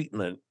of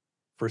treatment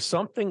for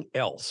something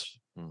else,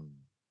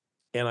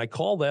 and I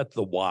call that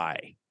the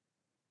why.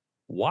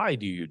 Why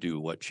do you do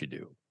what you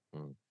do?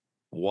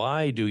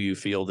 Why do you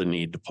feel the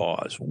need to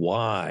pause?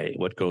 Why?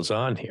 What goes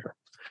on here?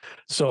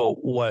 So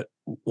what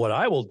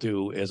I will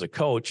do as a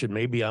coach, and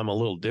maybe I'm a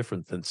little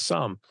different than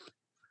some,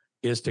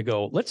 is to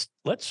go, let's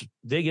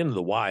dig into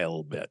the why a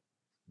little bit.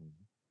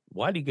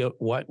 Why do you go?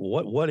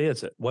 What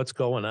is it? What's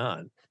going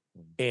on?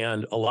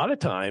 And a lot of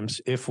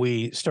times, if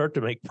we start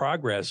to make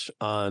progress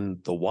on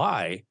the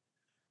why,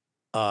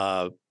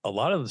 a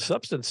lot of the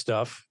substance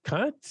stuff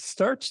kind of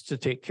starts to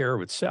take care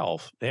of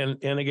itself. And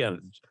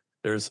again,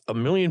 there's a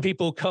million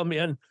people who come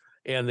in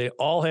and they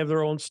all have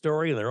their own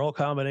story and they're all a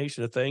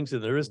combination of things.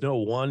 And there is no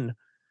one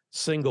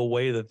single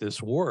way that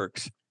this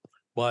works.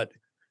 But,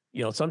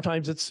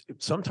 sometimes it's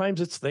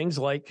things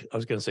like, I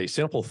was going to say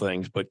simple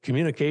things, but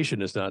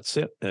communication is not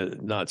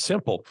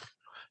simple.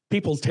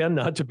 People tend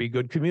not to be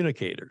good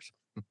communicators.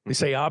 They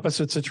say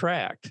opposites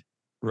attract,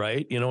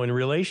 right? In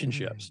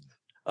relationships,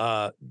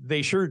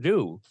 they sure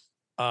do.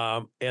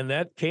 And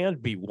that can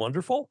be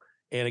wonderful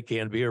and it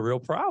can be a real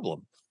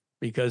problem,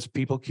 because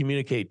people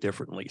communicate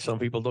differently. Some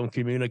people don't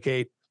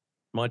communicate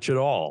much at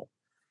all.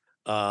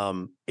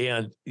 And,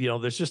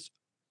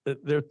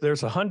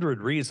 there's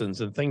 100 reasons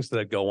and things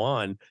that go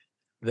on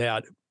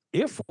that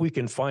if we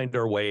can find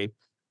our way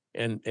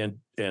and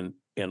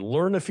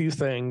learn a few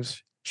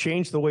things,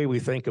 change the way we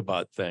think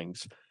about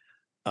things,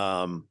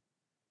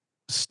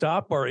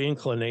 stop our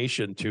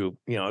inclination to,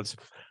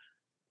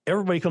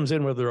 everybody comes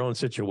in with their own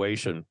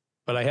situation,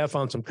 but I have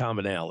found some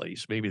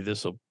commonalities. Maybe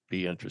this will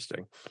be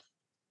interesting.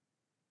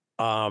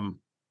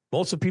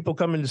 Most of the people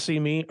coming to see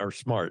me are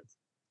smart.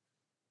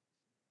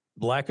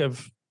 Lack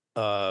of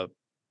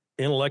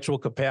intellectual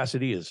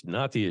capacity is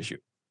not the issue.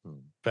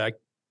 In fact,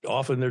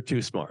 often they're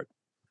too smart.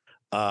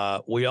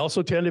 We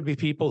also tend to be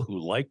people who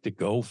like to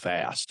go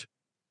fast.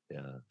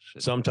 Yeah.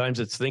 Sometimes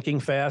it's thinking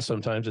fast,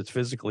 sometimes it's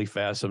physically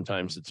fast,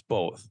 sometimes it's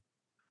both.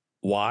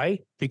 Why?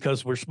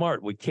 Because we're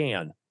smart. We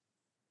can.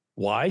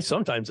 Why?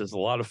 Sometimes it's a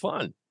lot of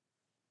fun.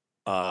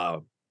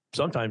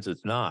 Sometimes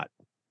it's not,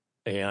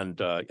 and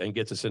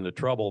gets us into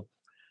trouble.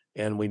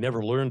 And we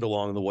never learned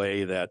along the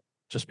way that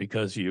just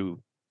because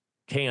you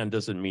can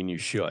doesn't mean you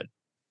should.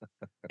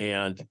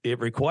 And it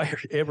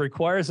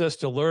requires us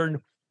to learn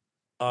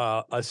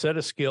a set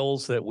of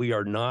skills that we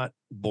are not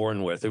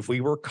born with. If we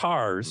were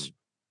cars,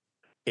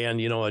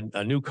 and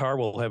a new car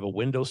will have a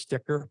window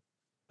sticker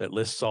that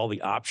lists all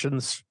the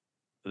options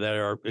that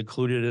are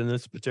included in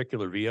this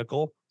particular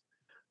vehicle.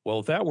 Well,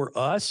 if that were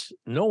us,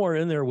 nowhere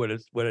in there would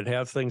it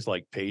have things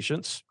like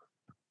patience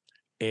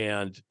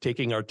and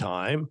taking our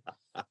time,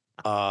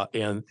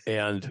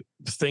 and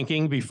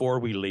thinking before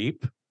we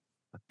leap,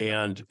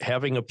 and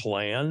having a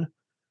plan,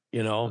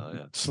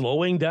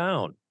 slowing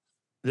down.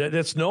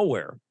 That's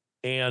nowhere.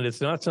 And it's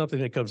not something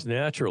that comes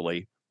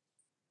naturally.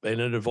 And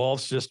it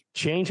involves just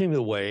changing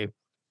the way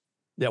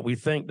that we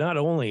think, not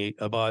only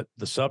about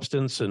the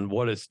substance and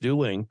what it's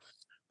doing,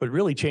 but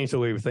really change the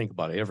way we think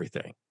about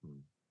everything.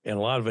 And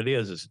a lot of it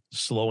is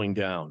slowing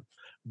down,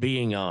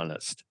 being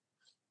honest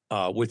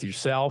with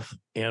yourself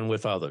and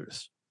with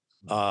others.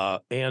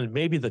 And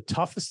maybe the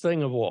toughest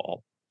thing of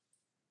all,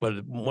 but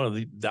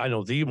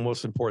the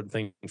most important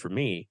thing for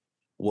me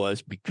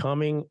was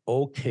becoming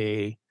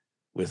okay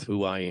with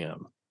who I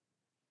am,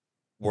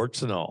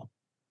 warts and all.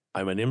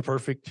 I'm an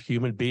imperfect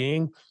human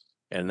being,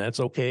 and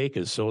that's okay,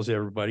 because so is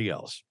everybody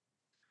else.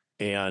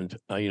 And,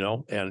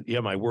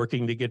 am I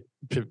working to get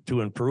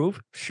to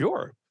improve?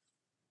 Sure.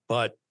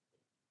 But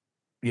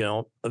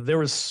there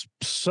was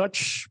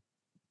such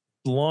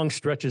long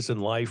stretches in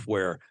life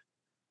where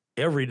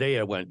every day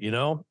I went,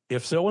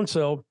 if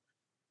so-and-so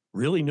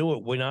really knew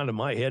what went on in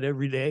my head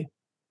every day,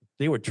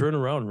 they would turn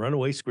around and run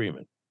away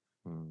screaming,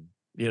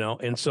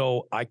 and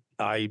so I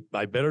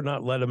better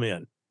not let them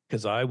in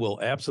because I will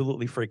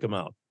absolutely freak them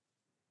out.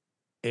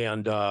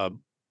 And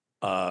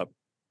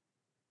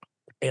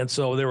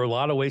so there were a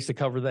lot of ways to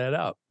cover that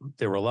up.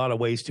 There were a lot of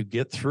ways to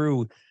get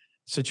through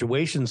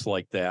situations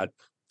like that,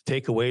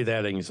 take away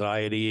that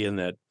anxiety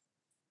and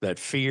that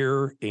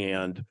fear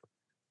and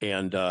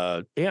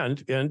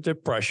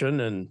depression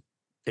and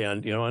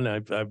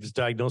I was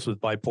diagnosed with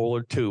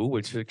bipolar 2,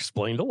 which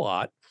explained a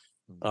lot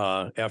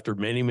after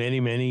many, many,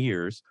 many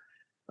years.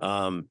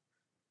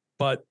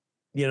 But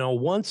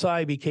once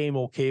I became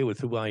okay with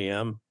who I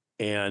am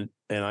and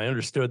I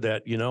understood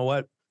that,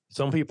 what,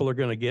 some people are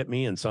going to get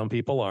me and some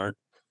people aren't.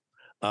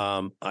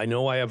 I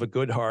know I have a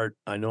good heart.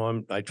 I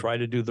know I try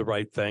to do the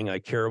right thing. I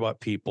care about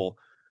people.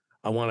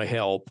 I want to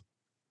help.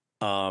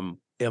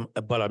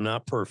 But I'm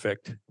not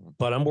perfect,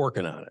 but I'm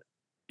working on it.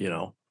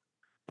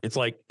 It's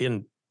like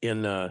in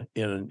the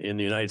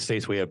United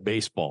States, we have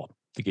baseball,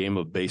 the game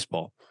of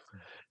baseball,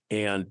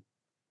 and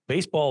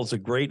baseball is a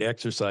great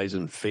exercise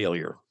in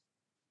failure.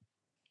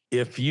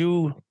 If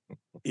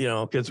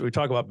because we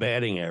talk about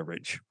batting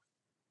average,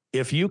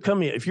 if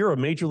you're a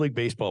Major League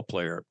Baseball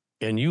player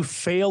and you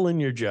fail in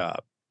your job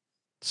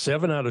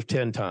 7 out of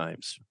 10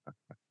 times,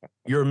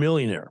 you're a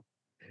millionaire.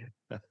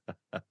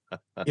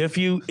 If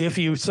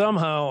you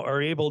somehow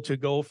are able to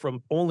go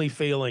from only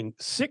failing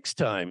 6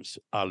 times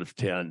out of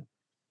 10,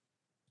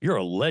 you're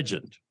a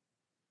legend.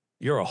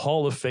 You're a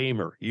Hall of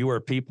Famer. You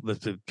are people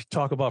that to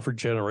talk about for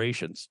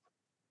generations.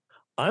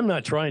 I'm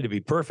not trying to be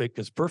perfect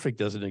because perfect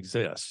doesn't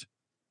exist.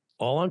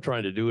 All I'm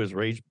trying to do is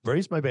raise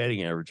my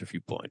batting average a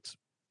few points.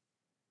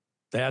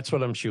 That's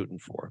what I'm shooting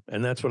for.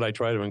 And that's what I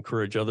try to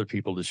encourage other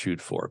people to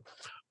shoot for.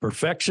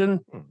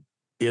 Perfection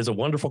is a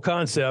wonderful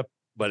concept,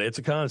 but it's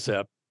a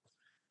concept.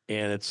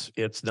 And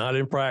it's not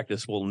in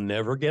practice. We'll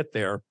never get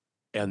there.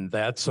 And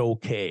that's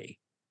okay.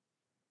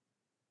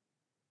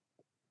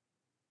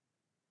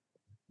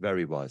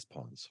 Very wise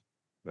points.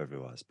 Very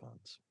wise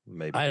points.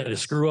 Maybe I had to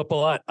screw up a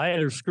lot.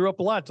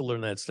 To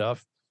learn that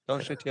stuff. Oh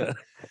shit! Yeah,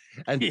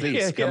 and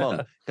please come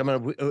on.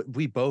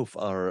 We both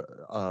are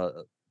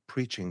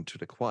preaching to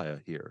the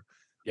choir here.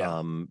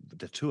 Yeah.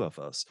 The two of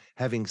us.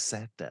 Having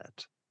said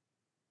that,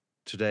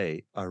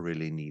 today I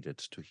really needed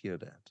to hear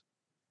that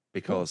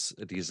because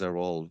these are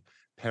all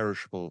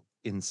perishable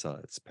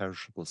insights,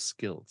 perishable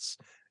skills.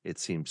 It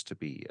seems to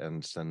be,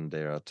 and then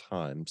there are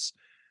times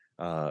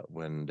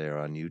when there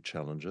are new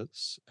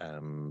challenges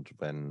and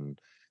when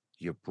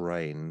your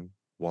brain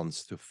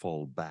wants to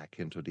fall back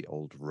into the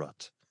old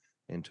rut,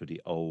 into the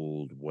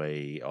old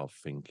way of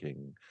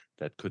thinking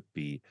that could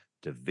be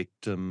the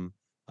victim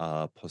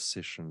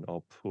position.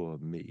 Oh, poor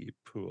me,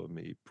 poor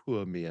me,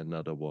 poor me,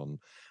 another one.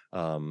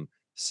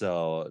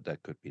 So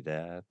that could be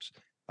that.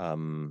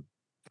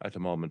 At the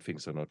moment,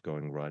 things are not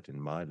going right in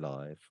my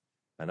life.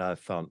 And I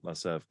found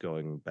myself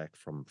going back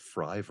from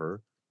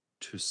thriver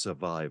to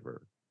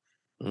survivor.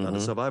 And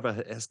the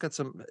survivor has got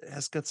some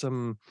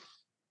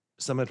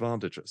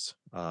advantages.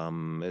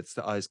 It's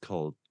the ice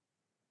cold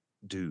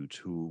dude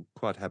who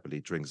quite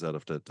happily drinks out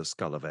of the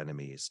skull of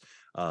enemies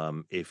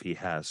if he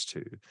has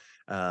to.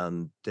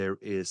 And there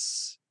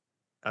is,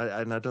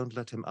 and I don't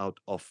let him out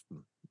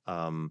often.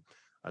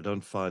 I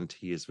don't find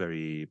he is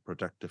very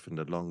productive in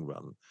the long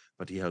run,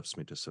 but he helps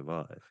me to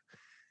survive.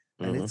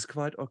 And it's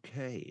quite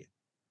okay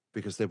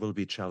because there will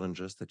be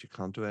challenges that you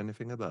can't do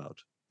anything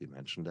about. You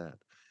mentioned that.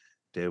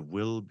 There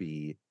will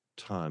be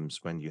times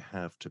when you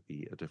have to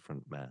be a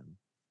different man,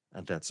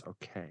 and that's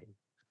okay.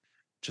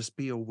 Just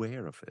be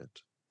aware of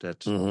it,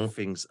 that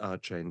things are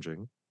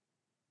changing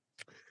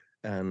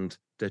and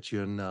that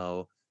you're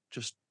now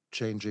just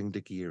changing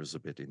the gears a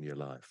bit in your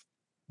life.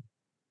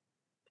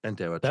 And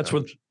there are that's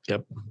what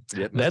Yep.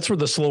 That's where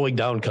the slowing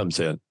down comes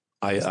in.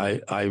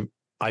 I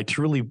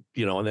truly,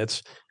 and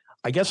that's,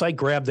 I guess I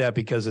grabbed that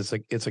because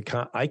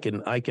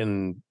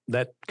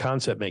that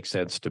concept makes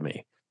sense to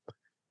me.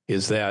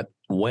 Is that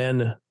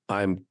when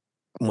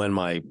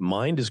my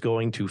mind is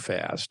going too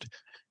fast,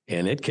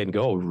 and it can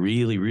go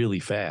really, really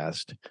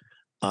fast,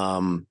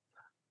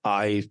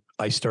 I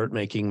start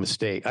making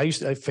mistakes.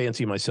 I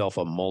fancy myself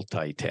a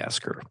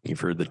multitasker. You've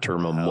heard the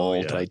term a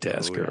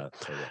multitasker.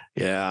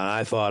 Yeah,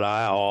 I thought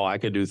I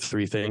could do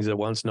 3 things at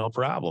once, no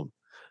problem.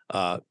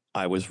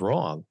 I was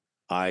wrong.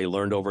 I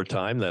learned over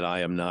time that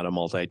I am not a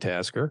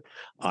multitasker.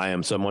 I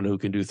am someone who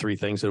can do 3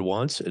 things at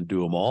once and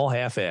do them all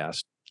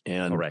half-assed.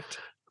 And correct.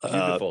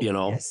 Beautiful.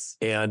 Yes.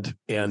 and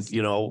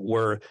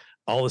where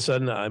all of a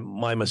sudden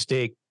my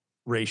mistake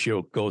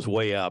ratio goes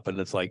way up, and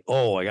it's like,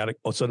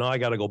 so now I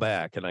got to go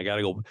back, and I got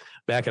to go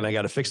back, and I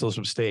got to fix those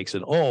mistakes,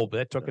 and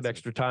that took an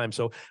extra time,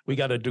 so we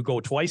got to go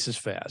twice as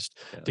fast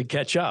to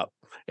catch up,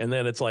 and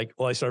then it's like,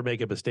 I started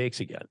making mistakes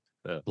again,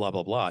 blah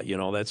blah blah.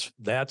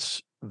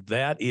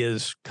 That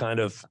is kind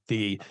of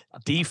the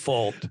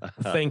default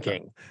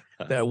thinking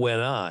that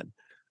went on.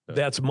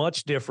 That's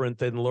much different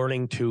than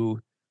learning to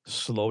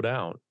slow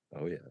down,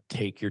 Oh yeah.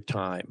 take your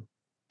time,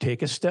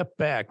 take a step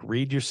back,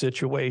 read your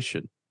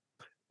situation,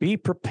 be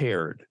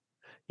prepared,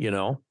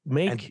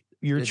 make And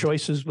your it-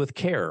 choices with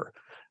care.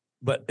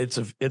 But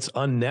it's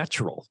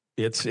unnatural.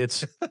 It's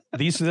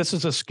this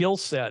is a skill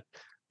set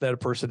that a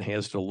person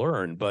has to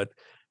learn. But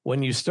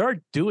when you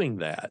start doing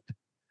that,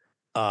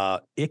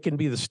 it can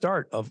be the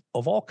start of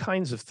all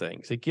kinds of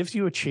things. It gives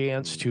you a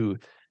chance to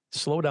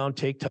slow down,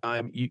 take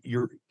time.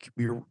 Your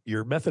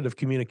method of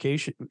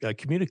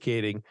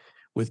communicating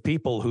with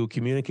people who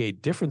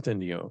communicate different than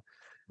you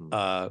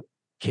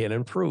can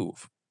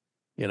improve.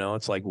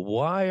 It's like,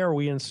 why are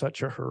we in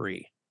such a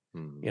hurry?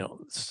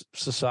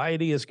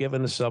 Society has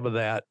given us some of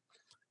that.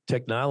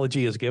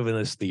 Technology has given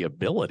us the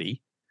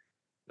ability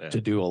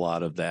to do a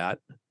lot of that.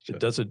 Sure. It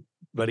doesn't,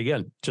 but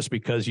again, just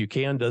because you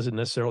can doesn't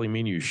necessarily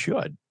mean you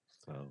should.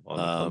 On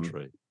the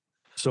contrary.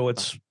 So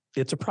it's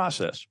a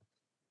process.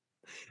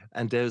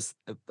 And there's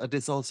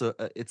also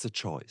it's a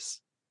choice.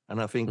 And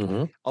I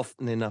think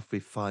often enough we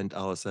find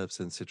ourselves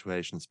in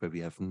situations where we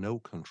have no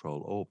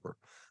control over.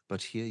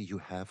 But here you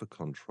have a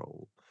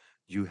control.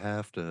 You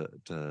have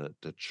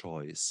the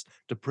choice,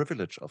 the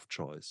privilege of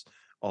choice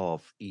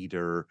of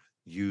either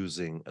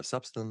using a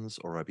substance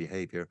or a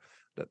behavior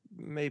that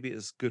maybe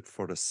is good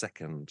for the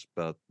second,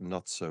 but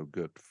not so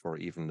good for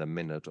even the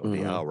minute or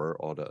the hour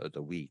or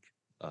the week,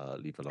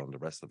 leave alone the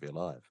rest of your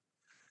life.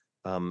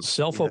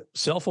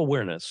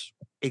 Self-awareness.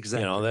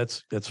 Exactly.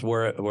 That's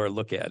where I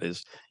look at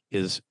is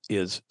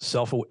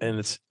self, and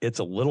it's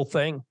a little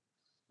thing,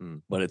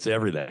 but it's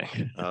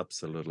everything.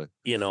 Absolutely.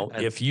 And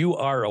if you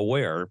are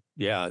aware,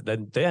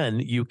 then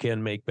you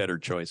can make better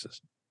choices.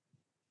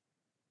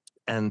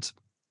 And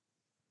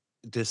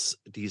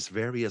these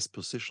various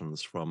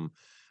positions from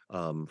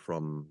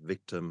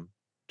victim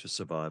to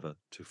survivor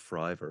to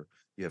thriver,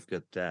 you have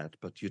got that,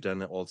 but you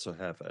then also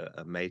have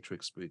a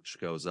matrix which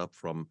goes up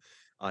from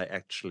I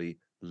actually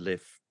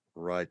live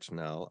right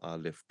now, I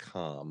live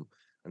calm,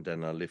 and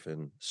then I live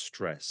in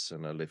stress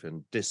and I live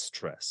in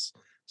distress.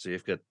 So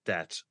you've got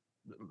that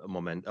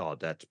moment,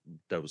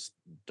 those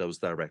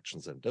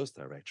directions and those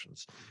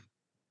directions.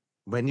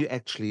 When you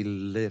actually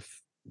live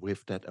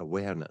with that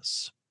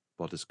awareness,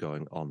 what is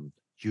going on,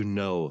 you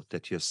know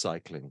that you're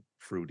cycling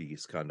through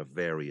these kind of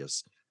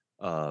various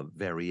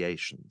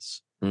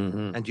variations.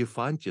 And you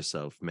find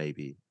yourself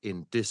maybe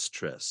in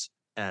distress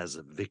as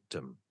a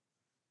victim.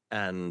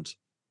 And,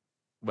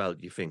 well,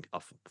 you think, oh,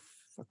 for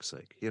fuck's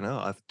sake,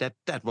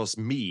 that was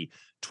me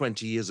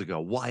 20 years ago.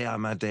 Why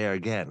am I there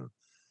again?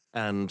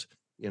 And,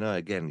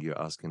 again,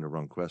 you're asking the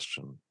wrong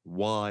question.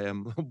 Why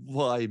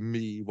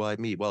me? Why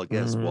me? Well,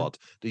 guess what?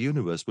 The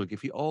universe will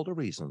give you all the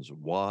reasons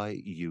why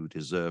you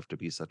deserve to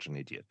be such an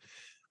idiot.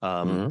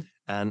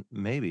 And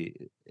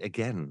maybe,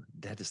 again,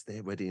 that is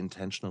there where the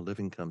intentional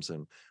living comes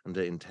in, and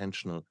the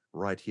intentional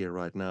right here,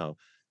 right now.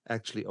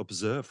 Actually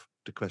observe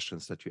the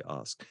questions that you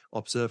ask,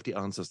 observe the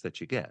answers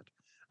that you get,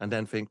 and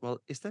then think, well,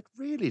 is that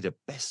really the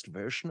best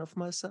version of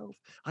myself?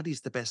 Are these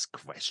the best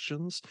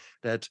questions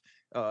that,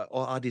 or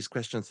are these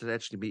questions that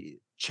actually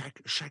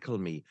shackle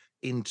me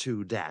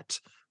into that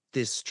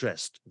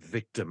distressed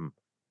victim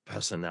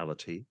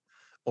personality?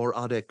 Or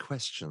are there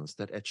questions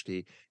that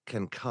actually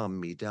can calm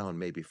me down,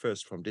 maybe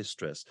first from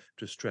distress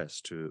to stress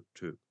to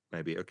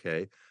maybe,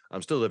 okay,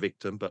 I'm still a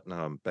victim, but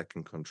now I'm back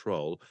in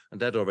control. And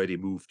that already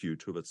moved you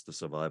towards the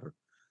survivor.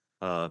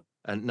 And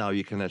now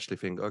you can actually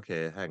think,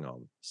 okay, hang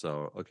on.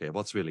 So, okay,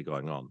 what's really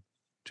going on?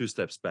 2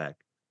 steps back.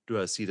 Do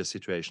I see the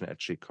situation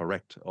actually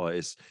correct, or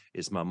is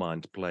my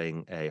mind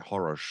playing a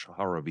horror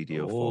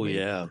video for me?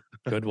 Oh yeah,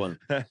 good one.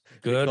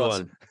 Good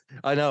one.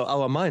 I know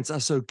our minds are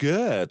so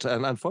good,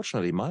 and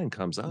unfortunately, mine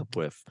comes up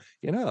with,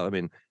 I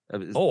mean,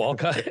 all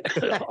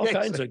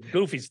kinds of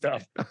goofy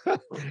stuff.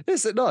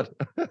 Is it not?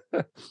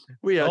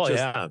 We are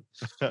just.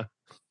 Yeah.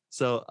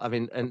 So I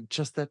mean, and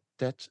just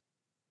that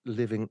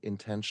living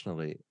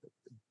intentionally,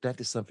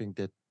 that is something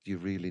that you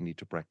really need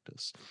to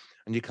practice,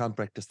 and you can't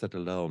practice that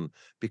alone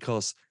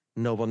because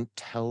no one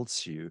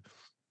tells you,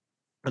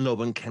 and no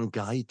one can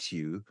guide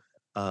you.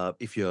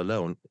 If you're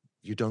alone,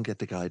 you don't get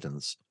the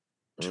guidance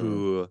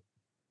to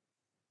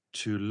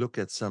look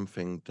at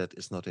something that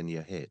is not in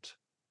your head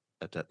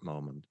at that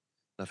moment.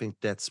 I think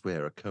that's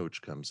where a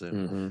coach comes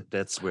in.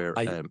 That's where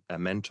a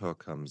mentor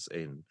comes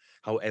in,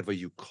 however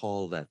you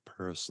call that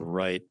person.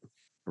 Right.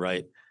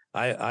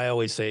 I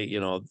always say,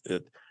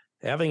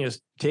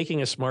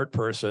 taking a smart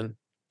person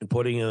and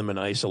putting them in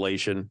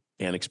isolation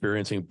and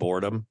experiencing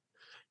boredom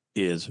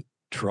is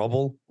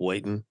trouble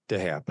waiting to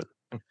happen.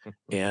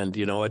 And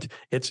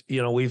there's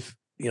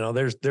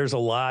a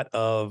lot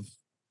of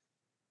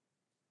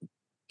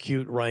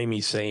cute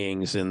rhymey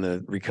sayings in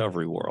the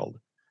recovery world.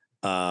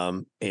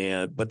 But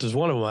there's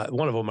one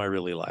of them I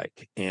really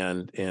like.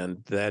 And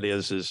that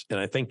is, and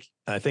I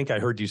think I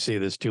heard you say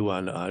this too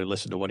I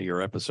listened to one of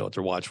your episodes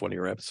or watched one of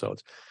your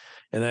episodes.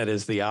 And that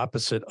is the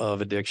opposite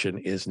of addiction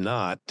is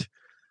not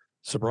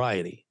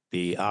sobriety.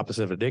 The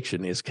opposite of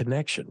addiction is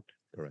connection.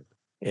 Correct.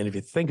 And if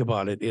you think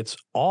about it, it's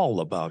all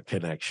about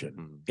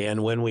connection.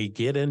 And when we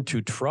get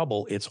into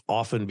trouble, it's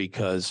often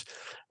because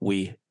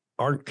we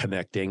aren't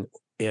connecting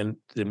and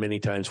many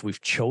times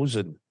we've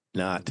chosen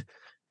not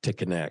to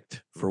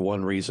connect for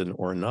one reason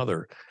or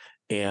another.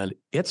 And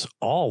it's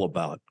all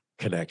about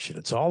connection.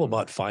 It's all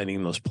about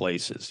finding those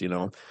places,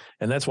 and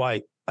that's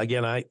why,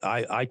 again,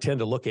 I tend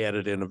to look at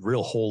it in a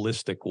real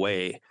holistic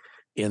way,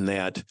 in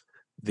that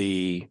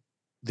the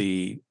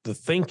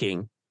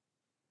thinking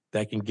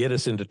that can get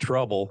us into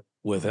trouble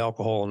with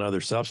alcohol and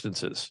other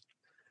substances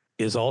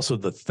is also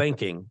the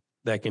thinking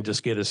that can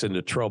just get us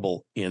into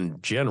trouble in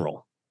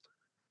general.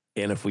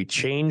 And if we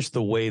change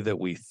the way that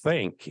we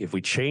think, if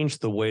we change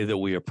the way that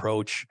we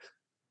approach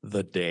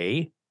the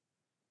day,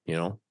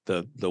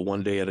 the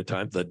one day at a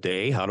time, the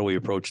day, how do we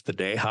approach the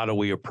day? How do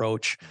we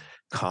approach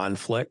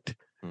conflict?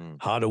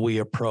 How do we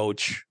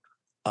approach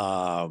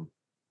feeling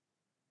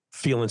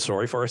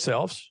sorry for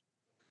ourselves,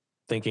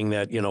 thinking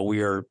that,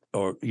 we are,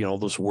 or,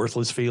 those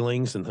worthless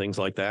feelings and things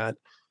like that.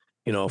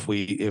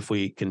 If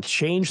we can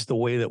change the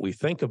way that we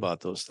think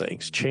about those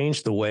things,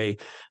 change the way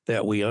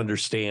that we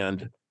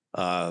understand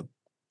how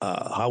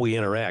we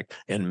interact.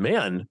 And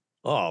men,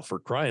 for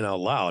crying out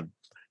loud,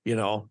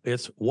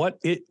 it's what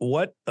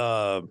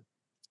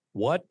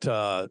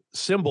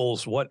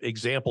symbols, what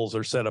examples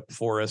are set up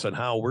for us and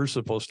how we're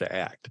supposed to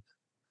act.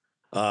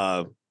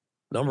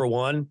 Number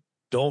one,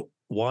 don't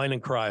whine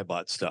and cry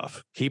about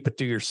stuff. Keep it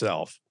to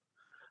yourself.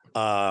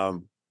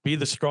 Be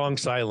the strong,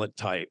 silent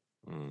type.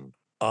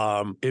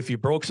 If you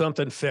broke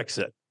something, fix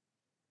it.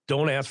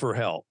 Don't ask for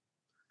help.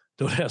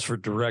 Don't ask for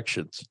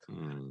directions.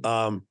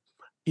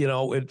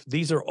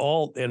 These are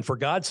all, and for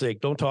God's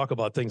sake, don't talk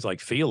about things like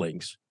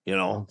feelings,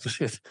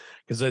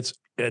 because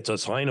it's a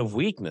sign of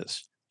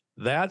weakness.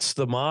 That's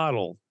the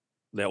model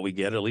that we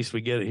get. At least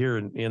we get it here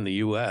in the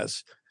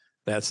U.S.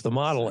 That's the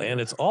model,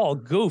 and it's all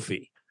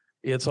goofy.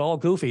 It's all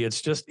goofy.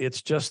 It's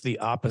just the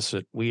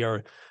opposite. We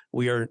are,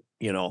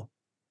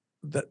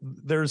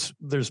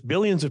 there's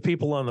billions of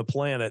people on the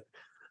planet,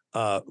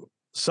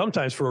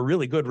 sometimes for a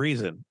really good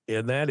reason,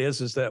 and that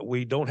is that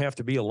we don't have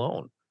to be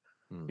alone.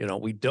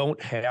 We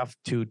don't have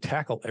to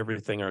tackle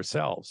everything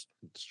ourselves.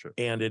 It's true.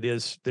 And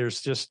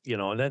there's just,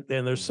 and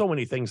there's so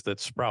many things that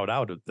sprout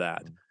out of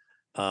that.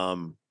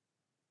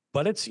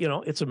 But it's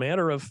a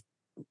matter of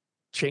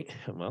change.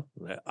 Well,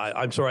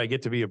 I'm sorry, I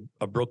get to be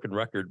a broken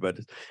record, but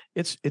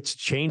it's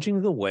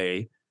changing the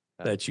way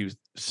that you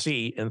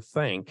see and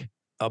think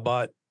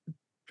about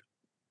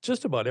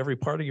just about every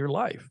part of your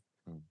life.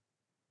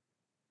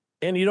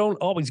 And you don't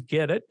always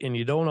get it, and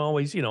you don't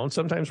always, and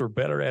sometimes we're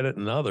better at it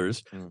than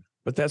others.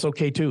 But that's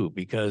okay too,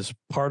 because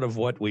part of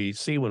what we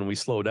see when we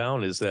slow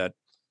down is that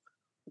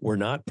we're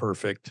not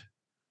perfect,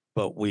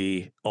 but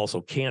we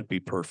also can't be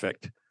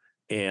perfect.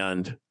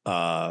 And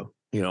what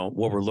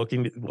we're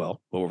looking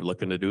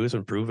to do is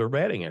improve our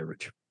batting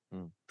average,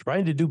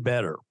 trying to do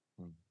better.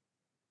 I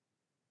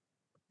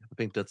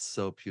think that's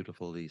so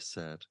beautifully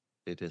said.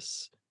 It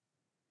is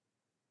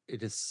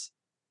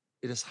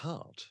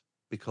hard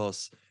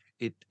because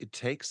it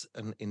takes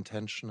an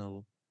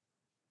intentional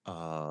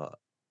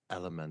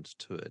element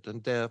to it,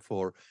 and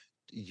therefore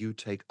you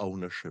take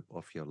ownership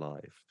of your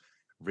life,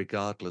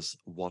 regardless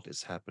what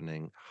is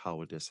happening,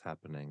 how it is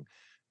happening,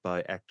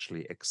 by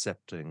actually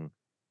accepting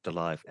the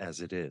life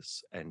as it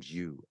is and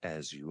you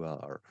as you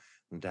are.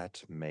 And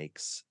that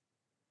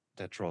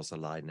draws a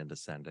line in the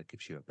sand, that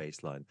gives you a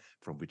baseline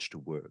from which to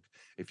work.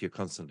 If you're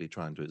constantly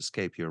trying to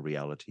escape your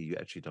reality, you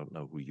actually don't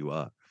know who you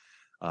are.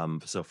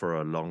 So for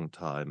a long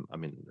time,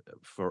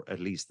 for at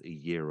least a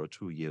year or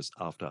 2 years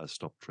after I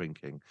stopped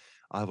drinking,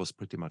 I was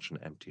pretty much an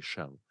empty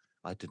shell.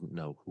 I didn't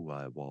know who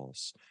I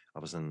was. I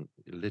was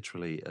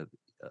literally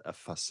a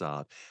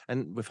facade.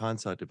 And with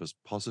hindsight, it was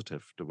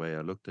positive. The way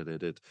I looked at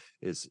it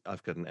is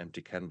I've got an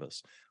empty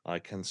canvas. I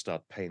can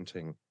start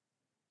painting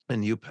a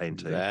new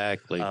painting.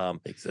 Exactly.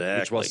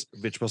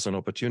 Which was an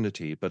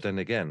opportunity. But then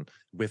again,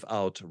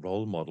 without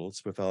role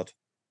models, without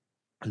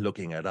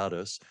looking at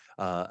others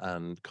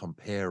and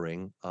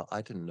comparing,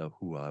 I didn't know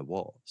who I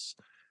was.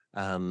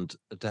 And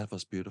that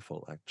was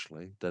beautiful,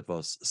 actually. That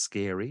was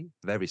scary,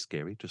 very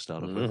scary to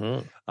start off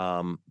with.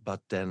 But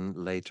then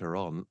later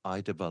on,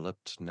 I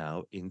developed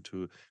now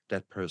into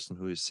that person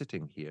who is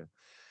sitting here.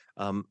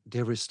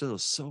 There is still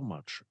so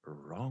much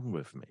wrong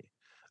with me.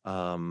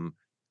 I'm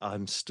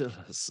still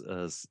as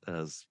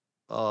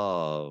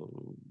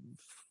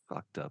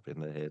fucked up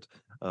in the head,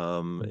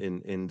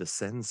 in the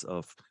sense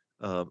of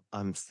I've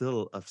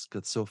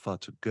got so far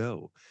to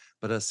go,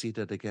 but I see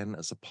that again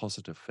as a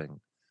positive thing.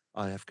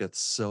 I have got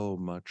so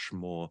much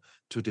more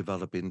to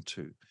develop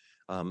into.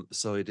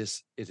 So it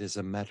is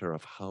a matter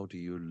of how do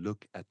you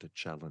look at the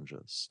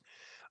challenges,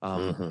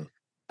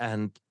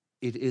 and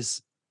it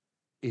is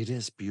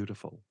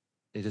beautiful.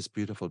 It is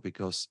beautiful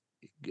because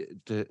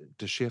the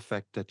sheer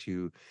fact that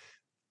you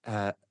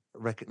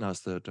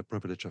recognize the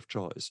privilege of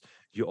choice,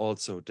 you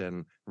also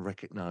then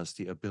recognize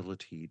the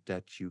ability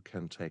that you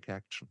can take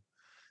action.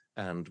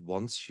 And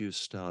once you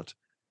start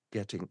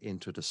getting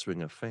into the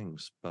swing of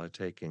things by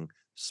taking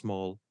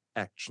small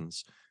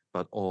actions,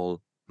 but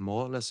all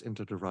more or less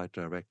into the right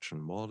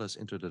direction, more or less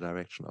into the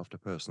direction of the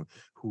person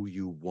who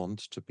you want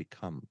to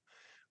become,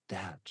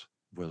 that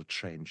will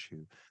change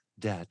you.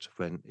 that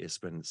when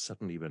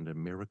suddenly when the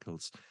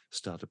miracles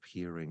start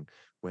appearing,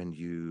 when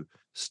you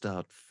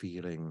start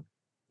feeling,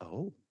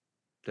 oh,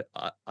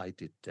 I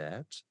did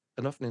that.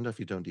 And often enough,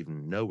 you don't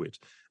even know it.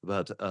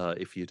 But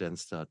if you then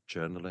start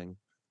journaling,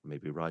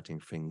 maybe writing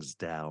things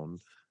down,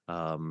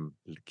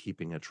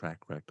 keeping a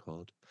track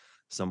record.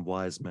 Some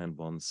wise man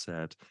once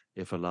said,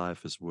 if a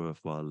life is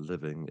worthwhile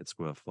living, it's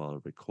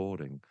worthwhile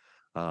recording.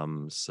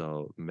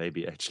 So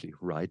maybe actually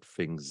write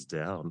things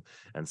down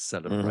and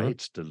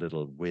celebrate the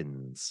little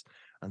wins.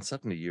 And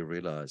suddenly you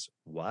realize,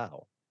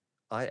 wow,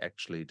 I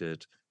actually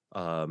did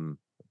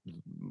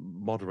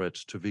moderate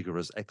to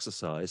vigorous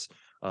exercise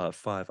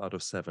 5 out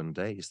of 7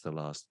 days the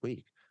last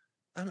week,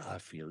 and I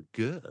feel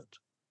good.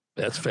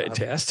 That's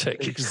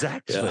fantastic.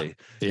 Exactly.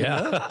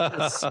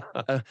 Yeah.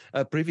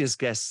 A previous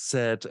guest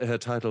said her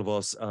title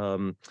was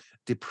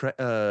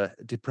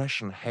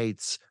Depression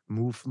Hates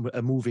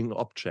Moving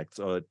Objects,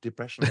 or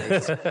Depression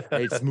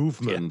Hates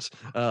Movement.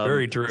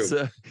 Very true.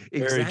 So,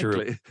 Very true.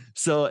 exactly.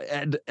 So,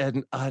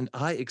 and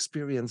I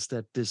experienced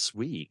that this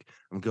week.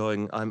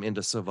 I'm in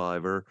the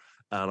Survivor,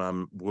 and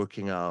I'm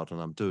working out,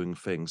 and I'm doing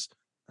things,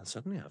 and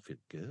suddenly I feel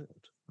good.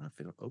 I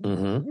feel, oh,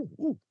 ooh,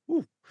 ooh,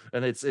 ooh.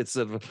 And it's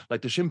sort of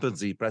like the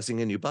chimpanzee pressing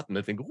a new button.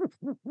 I think,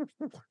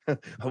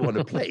 I want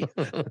to play.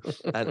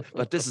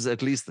 But this is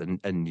at least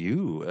a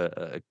new,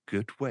 a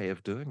good way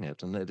of doing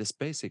it. And it is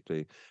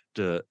basically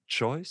the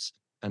choice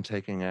and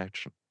taking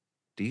action.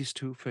 These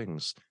two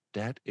things,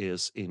 that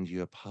is in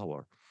your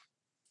power.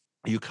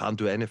 You can't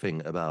do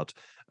anything about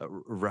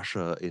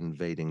Russia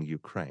invading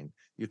Ukraine.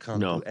 You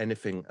can't do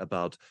anything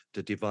about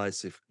the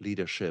divisive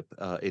leadership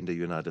in the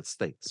United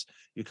States.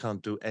 You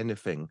can't do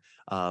anything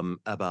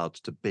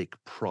about the big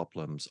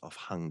problems of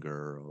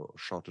hunger or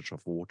shortage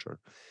of water.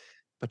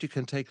 But you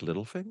can take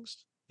little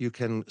things. You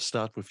can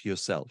start with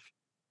yourself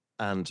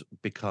and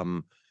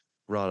become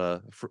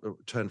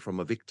turn from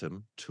a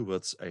victim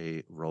towards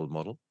a role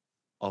model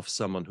of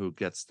someone who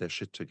gets their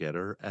shit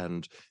together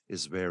and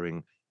is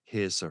wearing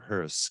his or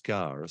her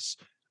scars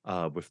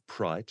with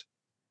pride.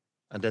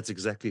 And that's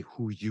exactly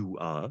who you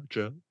are,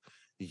 Joe.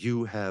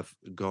 You have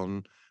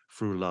gone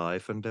through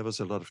life, and there was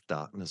a lot of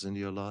darkness in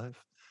your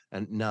life.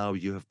 And now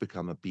you have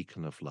become a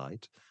beacon of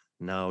light.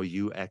 Now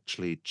you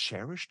actually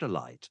cherish the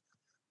light.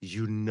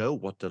 You know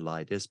what the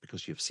light is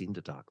because you've seen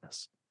the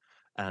darkness.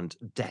 And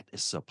that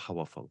is so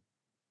powerful.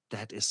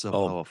 That is so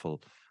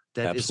powerful.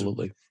 That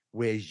absolutely. is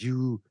where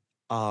you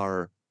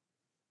are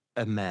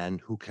a man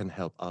who can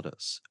help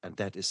others. And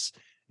that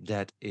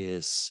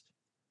is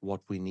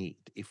what we need.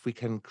 If we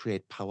can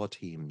create power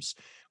teams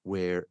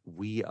where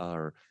we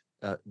are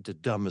the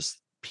dumbest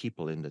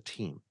people in the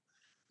team,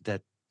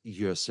 that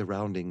you're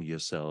surrounding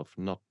yourself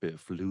not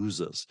with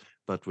losers,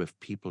 but with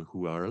people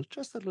who are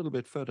just a little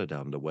bit further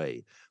down the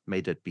way.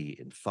 May that be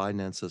in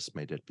finances,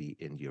 may that be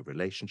in your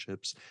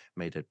relationships,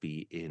 may that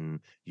be in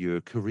your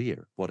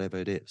career, whatever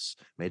it is.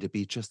 May that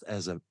be just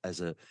as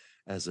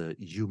a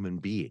human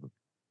being.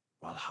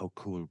 Well, how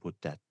cool would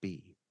that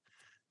be?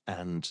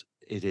 And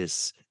it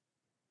is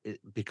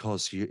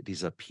because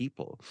these are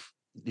people.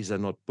 These are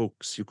not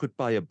books. You could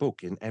buy a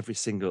book in every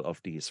single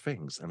of these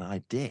things, and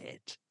I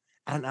did.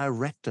 And I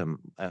read them.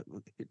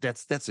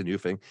 That's a new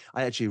thing.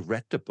 I actually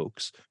read the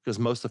books because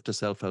most of the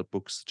self-help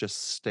books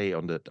just stay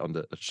on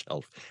the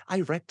shelf.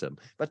 I read them,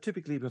 but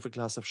typically with a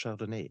glass of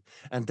Chardonnay.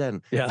 And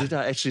then, did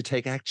I actually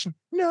take action?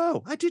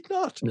 No, I did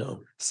not.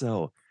 No.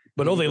 So,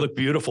 but they look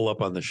beautiful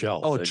up on the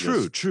shelf. Oh,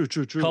 true.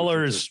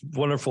 Colors,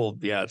 wonderful.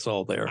 Yeah, it's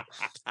all there.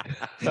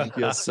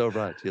 You're so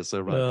right. You're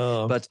so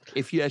right. But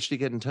if you actually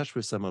get in touch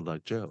with someone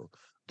like Joe,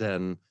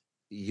 then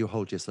you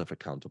hold yourself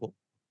accountable.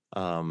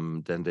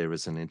 Then there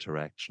is an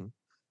interaction.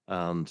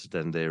 And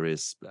then there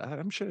is,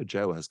 I'm sure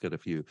Joe has got a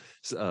few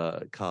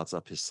cards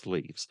up his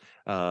sleeves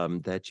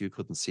that you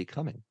couldn't see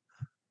coming.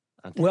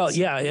 Well,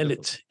 yeah. And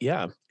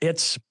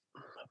it's,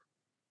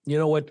 you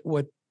know,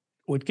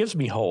 what gives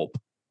me hope.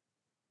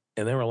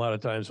 And there were a lot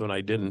of times when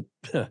I didn't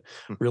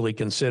really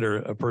consider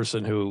a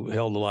person who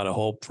held a lot of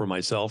hope for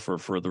myself or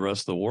for the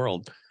rest of the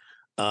world.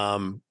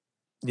 You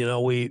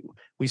know,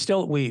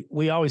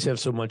 we always have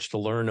so much to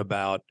learn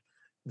about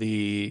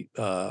the,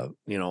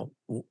 you know,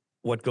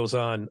 what goes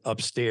on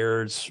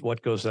upstairs,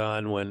 what goes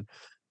on when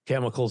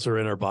chemicals are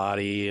in our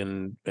body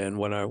and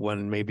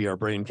when maybe our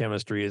brain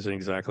chemistry isn't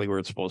exactly where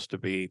it's supposed to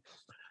be.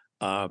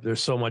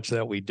 There's so much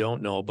that we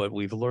don't know, but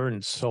we've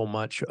learned so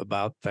much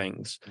about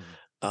things.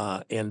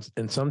 And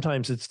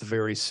sometimes it's the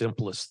very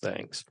simplest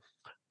things.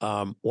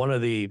 One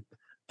of the,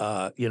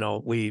 you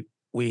know,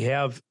 we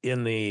have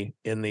in the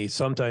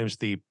sometimes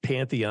the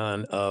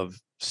pantheon of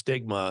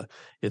stigma.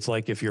 It's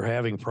like if you're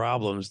having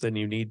problems, then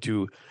you need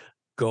to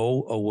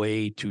go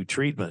away to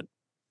treatment.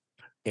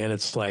 And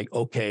it's like,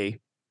 okay,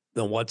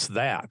 then what's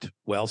that?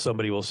 Well,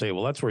 somebody will say,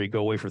 well, that's where you go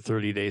away for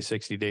 30 days,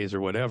 60 days,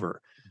 or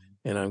whatever.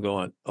 And I'm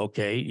going,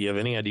 okay, you have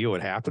any idea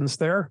what happens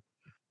there?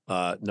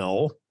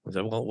 No. I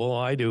said, well,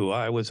 I do.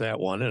 I was at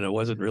one and it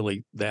wasn't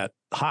really that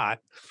hot.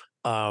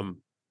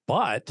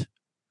 But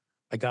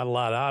I got a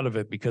lot out of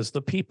it because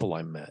the people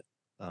I met.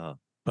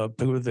 who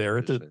were there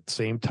at the Appreciate it.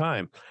 same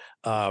time.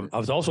 I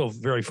was also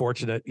very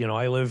fortunate.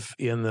 I live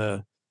in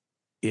the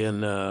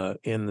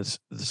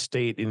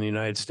state in the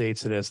United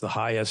States that has the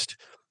highest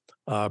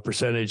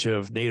percentage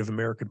of Native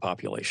American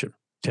population,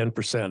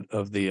 10%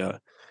 of the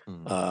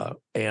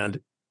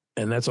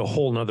and that's a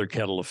whole nother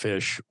kettle of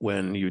fish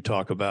when you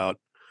talk about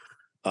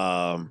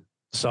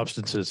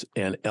substances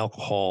and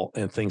alcohol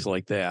and things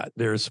like that.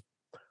 There's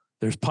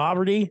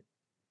poverty,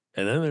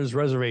 and then there's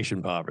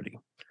reservation poverty.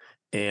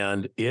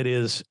 And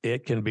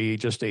it can be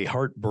just a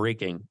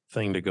heartbreaking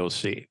thing to go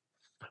see.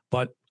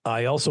 But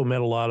I also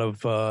met a lot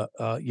of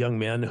young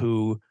men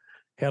who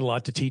had a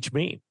lot to teach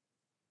me.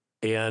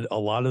 And a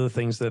lot of the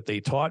things that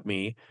they taught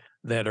me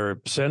that are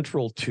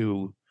central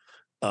to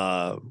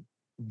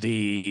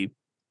to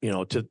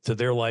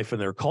their life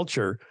and their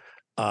culture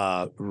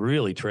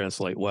really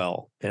translate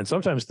well. And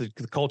sometimes the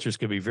cultures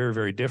can be very,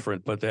 very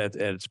different, but at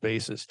its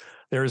basis.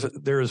 There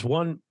is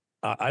one,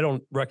 I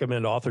don't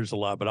recommend authors a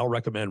lot, but I'll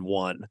recommend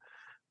one.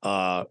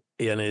 And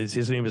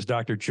his name is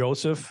Dr.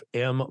 Joseph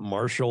M.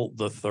 Marshall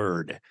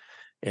III.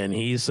 And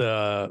he's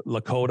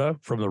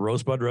Lakota from the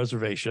Rosebud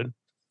Reservation.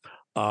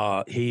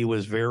 He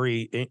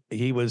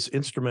was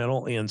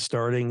instrumental in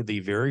starting the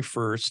very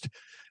first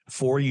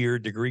 4-year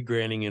degree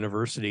granting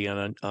university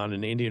on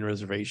an Indian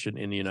reservation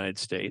in the United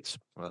States.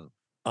 Wow.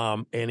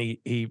 And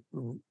he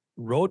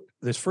wrote,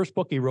 this first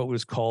book he wrote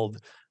was called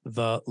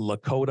The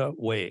Lakota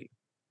Way.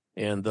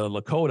 And the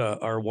Lakota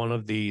are one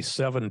of the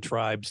 7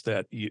 tribes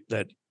that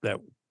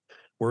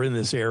were in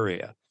this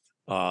area.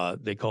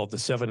 They call it the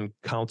 7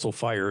 Council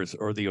Fires,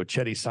 or the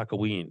Ocheti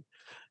Sakowin.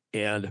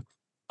 And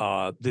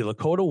the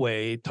Lakota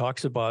Way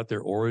talks about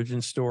their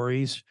origin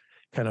stories,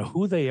 kind of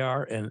who they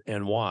are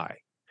and why,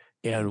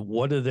 and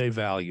what do they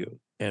value,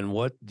 and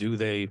what do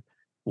they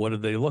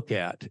look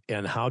at,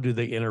 and how do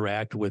they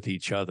interact with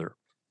each other.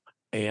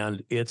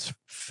 And it's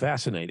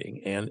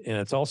fascinating. And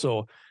it's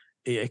also,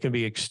 it can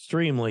be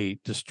extremely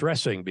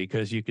distressing,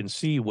 because you can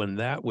see when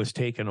that was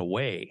taken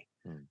away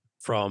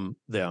from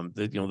them,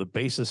 the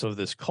basis of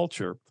this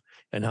culture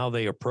and how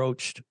they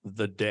approached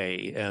the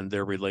day and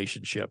their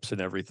relationships and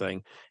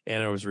everything.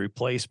 And it was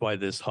replaced by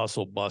this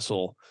hustle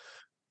bustle,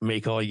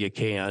 make all you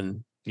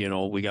can,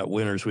 we got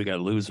winners, we got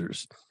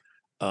losers.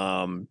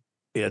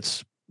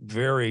 It's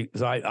very,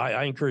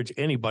 I encourage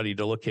anybody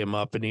to look him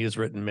up, and he has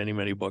written many,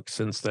 many books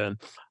since then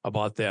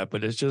about that.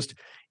 But it's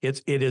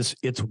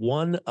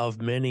one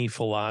of many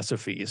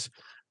philosophies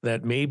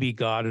that maybe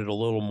got it a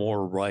little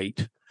more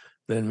right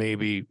than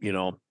maybe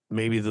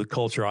the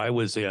culture I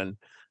was in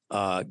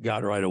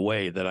got right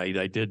away, that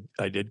I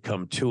did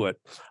come to it.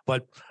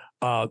 But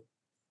I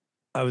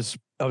was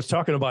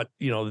talking about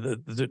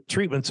the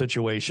treatment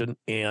situation,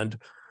 and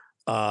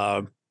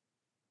yeah,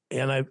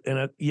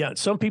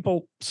 some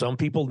people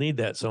need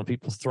that. Some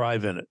people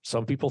thrive in it.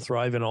 Some people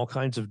thrive in all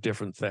kinds of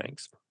different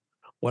things.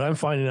 What I'm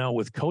finding out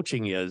with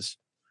coaching is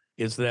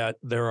that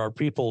there are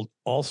people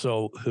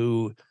also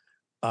who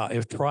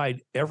have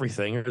tried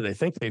everything, or they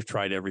think they've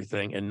tried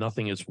everything, and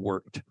nothing has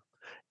worked.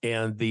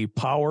 And the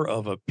power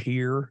of a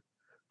peer,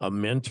 a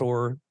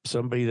mentor,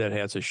 somebody that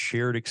has a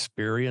shared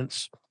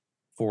experience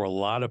for a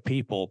lot of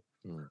people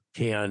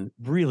can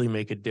really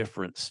make a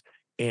difference.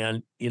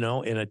 And,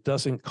 and it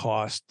doesn't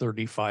cost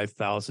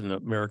 35,000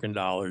 American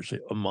dollars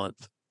a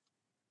month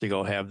to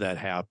go have that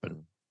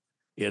happen.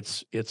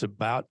 It's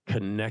about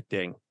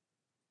connecting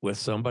with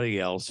somebody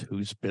else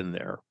who's been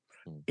there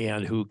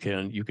and you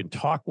can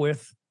talk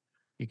with,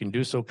 you can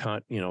do so,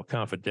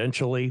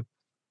 confidentially.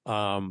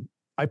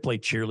 I play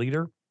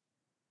cheerleader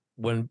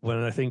when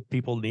I think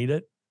people need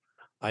it.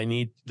 They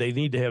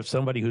need to have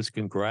somebody who's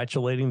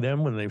congratulating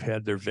them when they've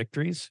had their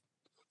victories.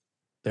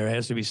 There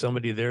has to be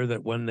somebody there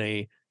that when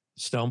they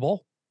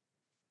stumble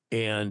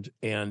and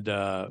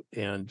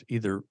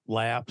either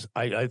lapse.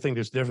 I think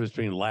there's a difference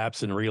between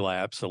lapse and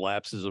relapse. A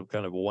lapse is a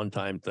kind of a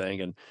one-time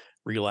thing, and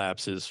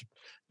relapse is,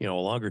 a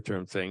longer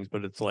term things.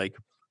 But it's like,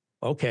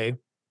 okay,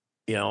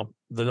 the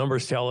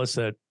numbers tell us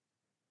that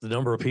the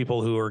number of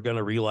people who are going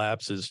to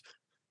relapse is,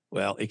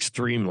 well,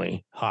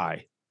 extremely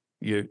high.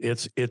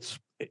 It's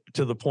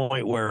to the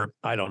point where,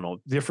 I don't know,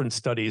 different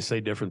studies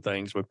say different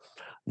things, but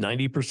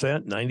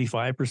 90%,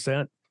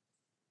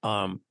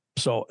 95%.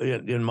 So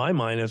in my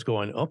mind, it's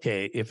going,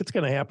 okay, if it's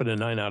going to happen to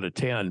 9 out of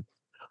 10,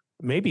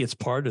 maybe it's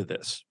part of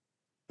this.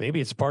 Maybe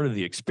it's part of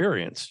the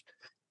experience.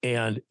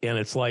 And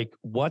it's like,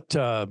 what,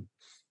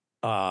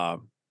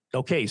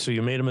 okay, so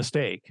you made a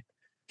mistake.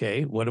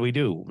 Okay, what do we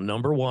do?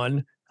 Number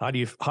one, how do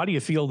you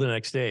feel the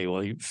next day?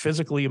 Well,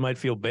 physically, you might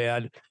feel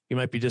bad. You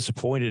might be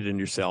disappointed in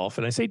yourself.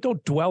 And I say,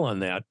 don't dwell on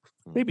that.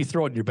 Maybe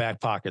throw it in your back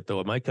pocket, though.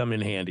 It might come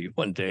in handy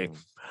one day.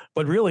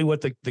 But really,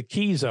 what the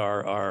keys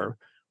are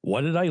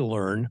what did I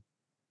learn?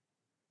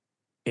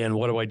 And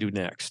what do I do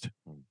next?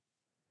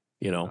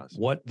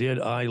 What did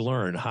I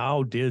learn?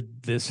 How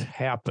did this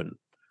happen?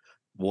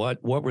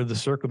 What were the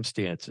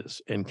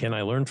circumstances? And can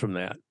I learn from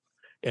that?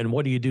 And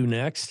what do you do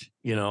next?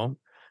 I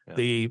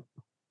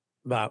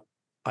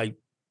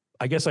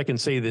guess I can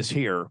say this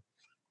here.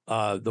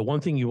 The one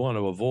thing you want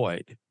to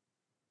avoid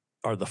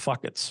are the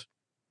fuckets.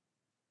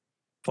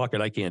 fuck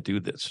it, I can't do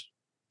this.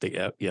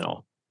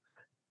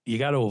 You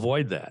got to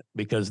avoid that,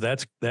 because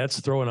that's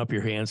throwing up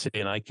your hands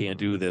saying I can't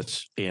do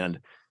this, and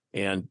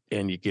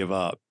you give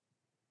up.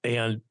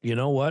 And you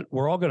know what?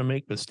 We're all going to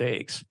make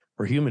mistakes.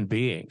 We're human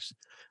beings.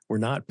 We're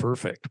not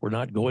perfect. We're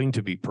not going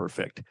to be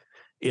perfect.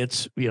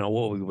 It's,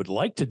 what we would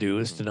like to do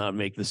is to not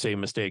make the same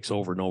mistakes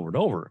over and over and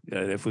over.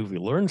 If we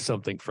learn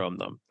something from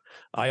them.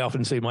 I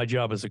often say my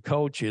job as a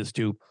coach is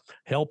to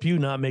help you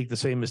not make the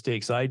same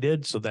mistakes I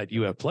did, so that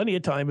you have plenty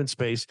of time and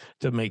space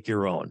to make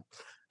your own.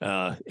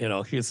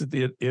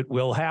 It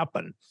will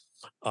happen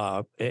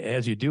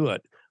as you do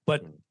it.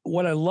 But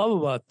what I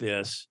love about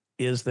this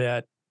is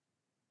that,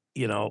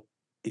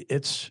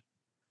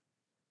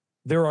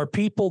 there are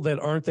people that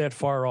aren't that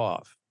far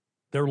off.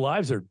 Their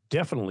lives are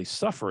definitely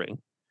suffering,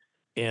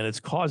 and it's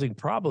causing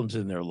problems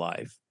in their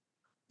life.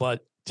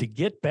 But to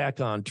get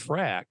back on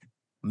track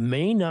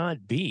may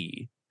not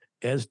be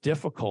as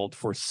difficult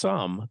for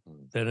some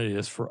than it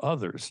is for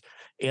others,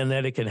 and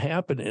that it can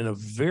happen in a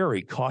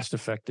very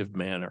cost-effective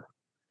manner.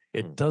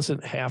 It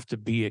doesn't have to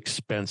be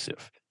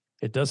expensive.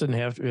 It doesn't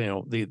have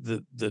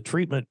to, the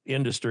treatment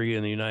industry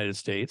in the United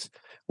States,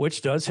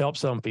 which does help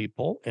some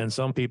people, and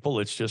some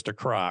people it's just a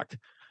crock.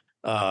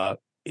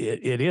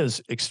 It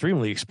is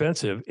extremely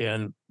expensive,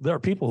 and there are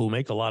people who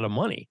make a lot of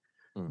money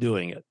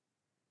doing it.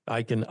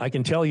 I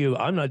can tell you,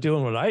 I'm not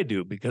doing what I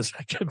do because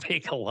I can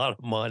make a lot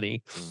of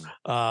money,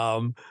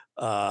 but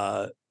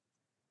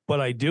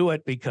I do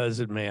it because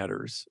it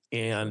matters.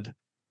 And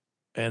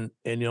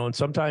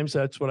sometimes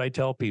that's what I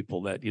tell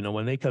people, that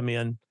when they come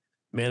in,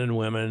 men and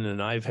women,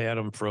 and I've had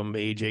them from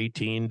age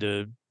 18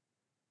 to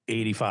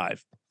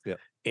 85. Yeah.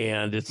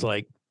 And it's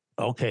like,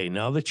 okay,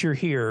 now that you're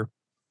here,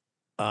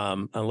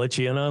 I'll let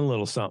you in on a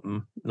little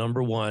something.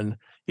 Number one,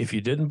 if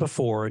you didn't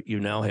before, you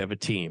now have a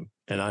team,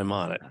 and I'm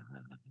on it.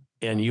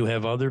 And you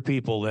have other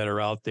people that are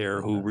out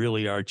there who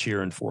really are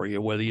cheering for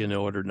you, whether you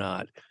know it or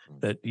not,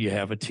 that you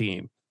have a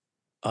team.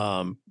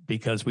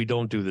 Because we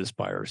don't do this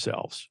by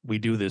ourselves. We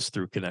do this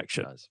through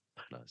connection.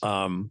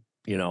 Nice.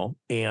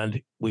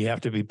 And we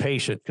have to be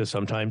patient, because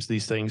sometimes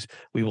these things,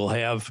 we will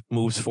have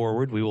moves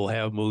forward, we will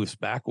have moves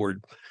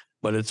backward,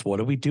 but it's, what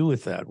do we do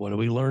with that? What do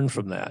we learn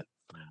from that?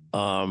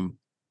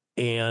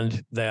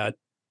 And that,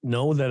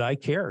 know that I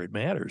care, it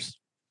matters.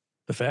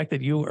 The fact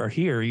that you are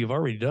here, you've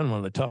already done one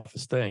of the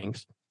toughest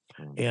things.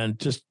 And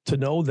just to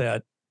know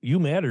that you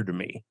matter to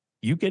me,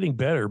 you getting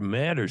better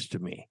matters to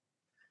me.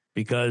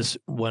 Because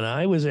when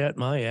I was at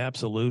my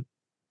absolute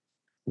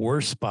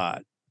worst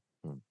spot,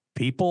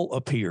 people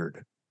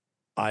appeared.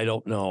 I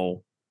don't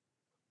know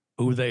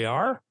who they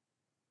are,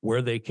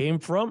 where they came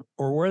from,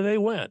 or where they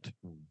went,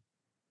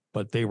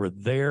 but they were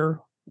there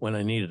when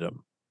I needed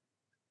them.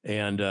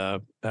 And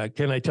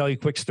can I tell you a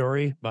quick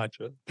story about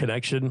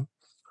connection?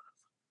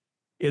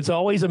 It's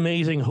always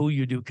amazing who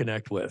you do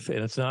connect with, and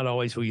it's not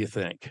always who you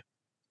think.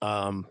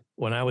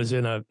 When I was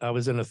in a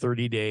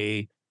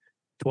 30-day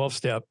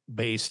 12-step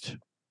based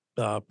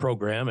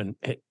program, and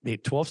the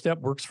 12-step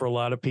works for a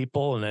lot of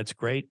people, and that's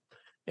great.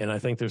 And I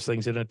think there's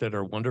things in it that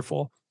are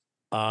wonderful.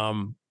 I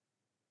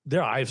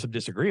have some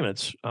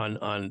disagreements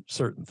on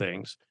certain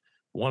things.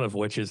 One of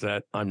which is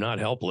that I'm not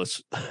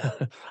helpless.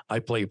 I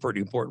play a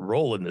pretty important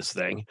role in this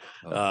thing.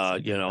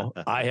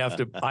 I have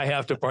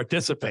to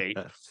participate.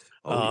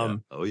 Oh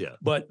yeah.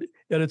 But,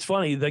 and it's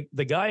funny,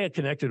 the guy I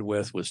connected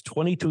with was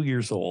 22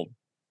 years old,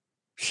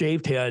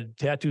 shaved head,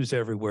 tattoos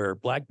everywhere,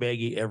 black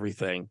baggy,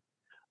 everything.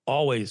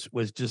 Always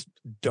was just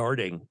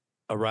darting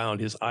around.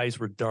 His eyes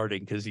were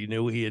darting because he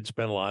knew he had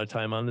spent a lot of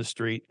time on the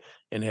street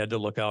and had to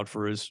look out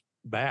for his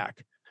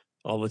back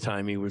all the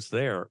time he was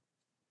there.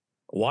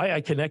 Why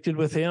I connected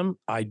with him,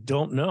 I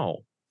don't know.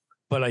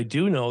 But I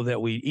do know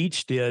that we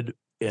each did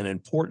an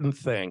important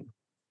thing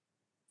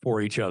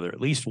for each other,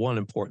 at least one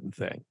important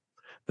thing.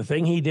 The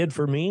thing he did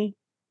for me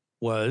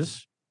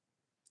was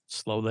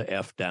slow the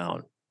F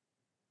down.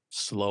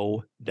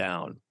 Slow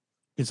down.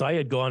 Because I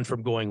had gone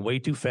from going way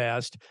too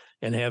fast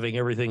and having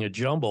everything a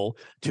jumble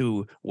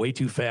to way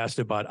too fast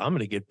about, I'm going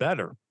to get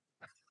better.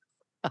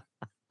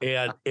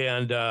 And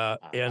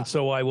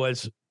so I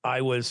was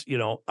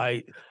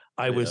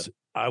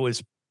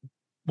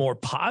more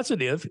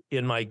positive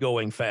in my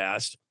going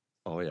fast.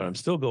 Oh yeah. But I'm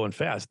still going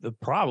fast. The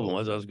problem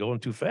was I was going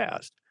too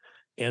fast.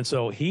 And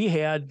so he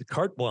had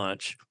carte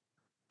blanche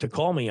to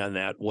call me on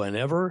that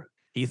whenever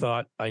he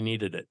thought I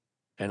needed it.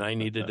 And I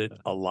needed it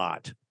a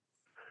lot.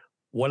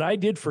 What I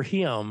did for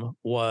him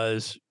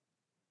was,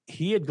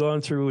 he had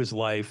gone through his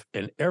life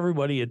and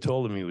everybody had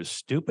told him he was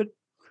stupid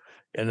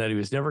and that he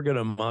was never going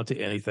to amount to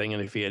anything.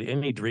 And if he had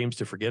any dreams,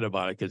 to forget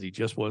about it, because he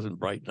just wasn't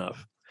bright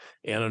enough.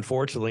 And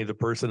unfortunately, the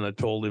person that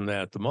told him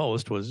that the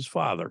most was his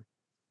father.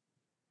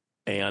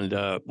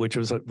 And which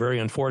was very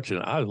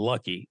unfortunate. I was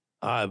lucky.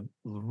 I'm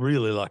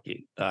really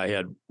lucky. I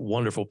had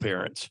wonderful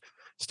parents.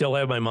 Still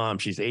have my mom.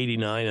 She's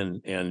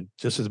 89 and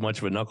just as much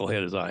of a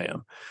knucklehead as I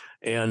am.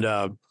 And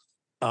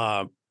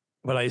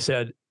but I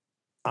said,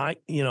 I've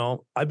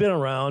been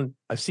around.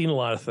 I've seen a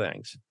lot of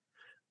things.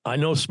 I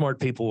know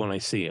smart people when I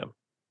see them.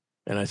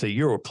 And I say,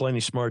 you're plenty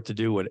smart to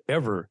do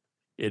whatever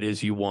it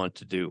is you want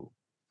to do.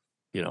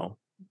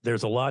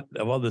 There's a lot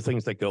of other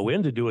things that go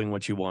into doing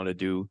what you want to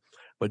do,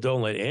 but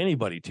don't let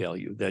anybody tell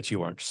you that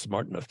you aren't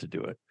smart enough to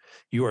do it.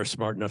 You are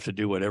smart enough to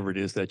do whatever it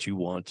is that you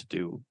want to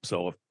do.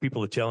 So if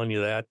people are telling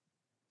you that,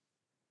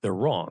 they're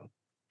wrong.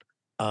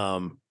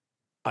 I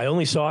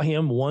only saw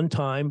him one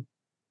time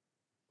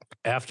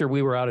after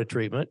we were out of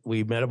treatment.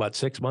 We met about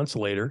 6 months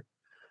later,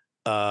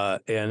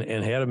 and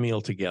had a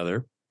meal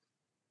together.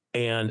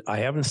 And I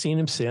haven't seen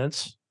him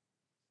since,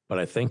 but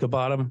I think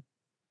about him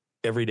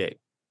every day,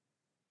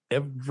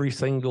 every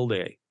single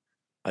day.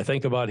 I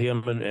think about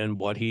him and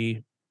what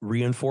he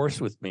reinforced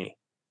with me.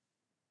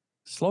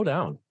 Slow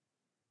down.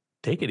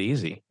 Take it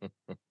easy.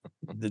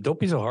 Don't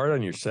be so hard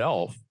on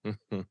yourself.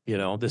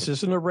 This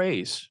isn't a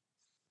race.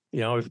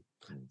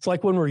 It's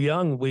like when we're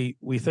young, we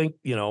think,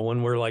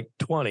 when we're like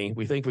 20,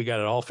 we think we got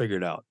it all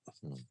figured out.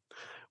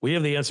 We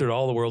have the answer to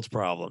all the world's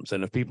problems.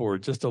 And if people were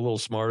just a little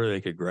smarter,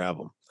 they could grab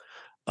them.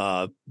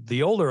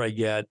 The older I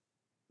get,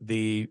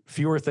 the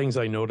fewer things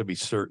I know to be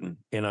certain.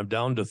 And I'm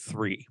down to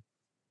 3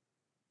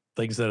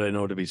 things that I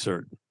know to be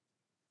certain.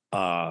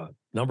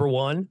 Number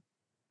one,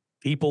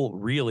 people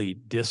really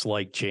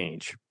dislike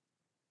change.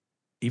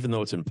 Even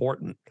though it's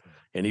important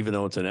and even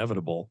though it's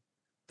inevitable,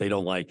 they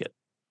don't like it.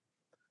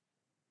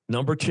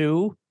 Number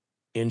 2,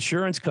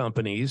 insurance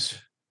companies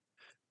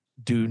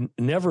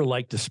never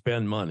like to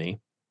spend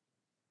money.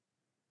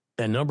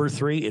 And number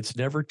 3, it's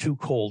never too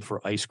cold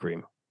for ice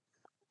cream.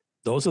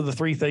 Those are the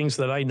 3 things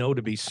that I know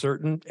to be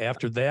certain.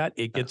 After that,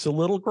 it gets a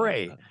little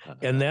gray,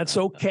 and that's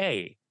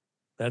okay.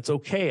 That's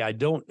okay. I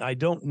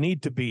don't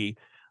need to be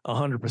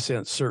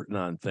 100% certain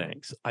on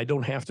things. I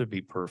don't have to be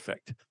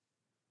perfect.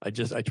 I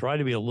try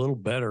to be a little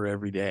better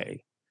every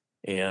day.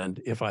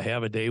 And if I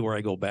have a day where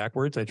I go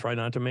backwards, I try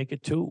not to make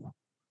it 2.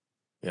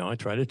 I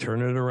try to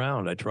turn it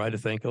around. I try to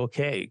think,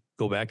 okay,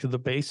 go back to the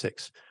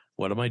basics.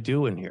 What am I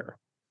doing here?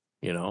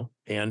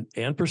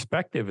 And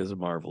perspective is a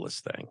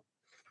marvelous thing.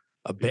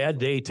 A bad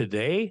day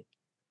today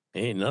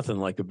ain't nothing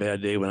like a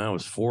bad day when I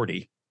was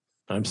 40.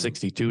 I'm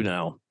 62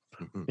 now.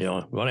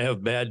 When I have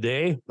a bad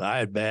day, I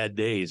had bad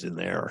days in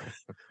there.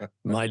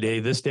 My day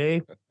this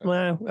day,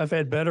 well, I've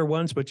had better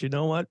ones, but you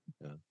know what?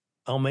 Yeah.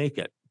 I'll make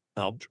it.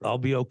 I'll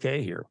be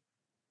okay here.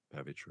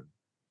 Very true.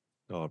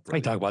 Oh, I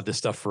talk about this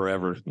stuff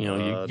forever.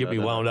 You get me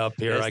wound up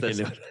here. There's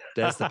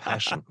the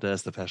passion.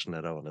 There's the passion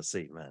that I want to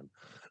see, man.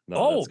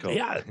 No, cool.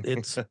 Yeah,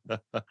 it's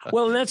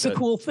well, and that's the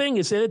cool thing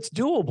is that it's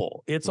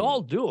doable. It's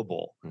all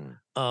doable.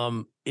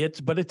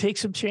 But it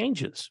takes some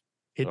changes.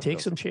 It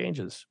takes some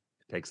changes.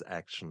 It takes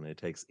action. It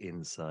takes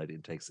insight.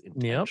 It takes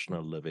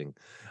intentional living,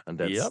 and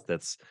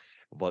that's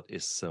what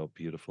is so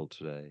beautiful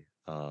today.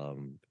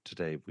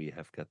 Today we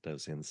have got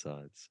those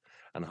insights,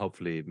 and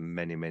hopefully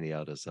many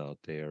others out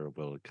there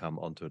will come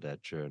onto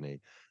that journey.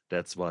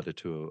 That's why the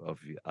 2 of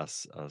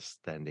us are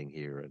standing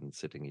here and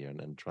sitting here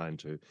and trying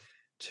to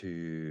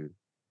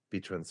be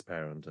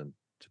transparent and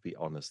to be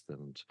honest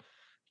and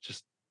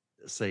just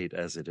say it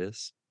as it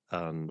is,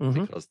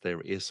 because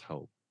there is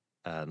hope,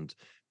 and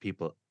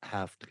people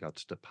have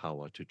got the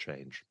power to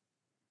change,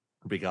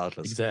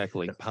 regardless.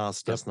 Exactly. The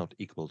past does not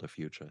equal the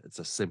future. It's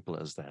as simple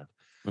as that.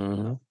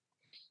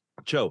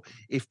 Joe,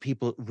 if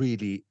people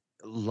really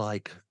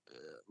like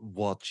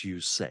what you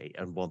say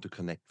and want to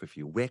connect with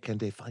you, where can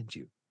they find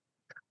you?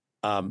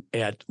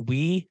 At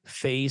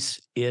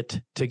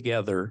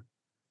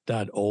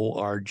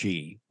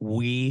wefaceittogether.org.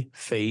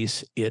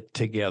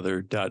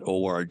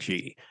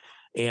 wefaceittogether.org.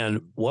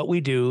 And what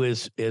we do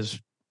is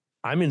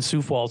I'm in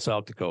Sioux Falls,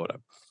 South Dakota,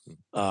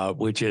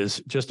 which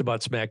is just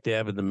about smack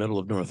dab in the middle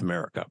of North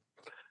America.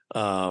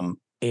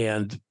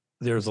 And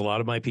there's a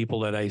lot of my people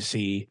that I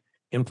see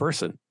in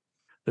person.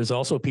 There's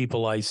also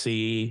people I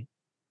see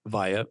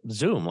via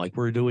Zoom, like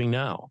we're doing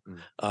now.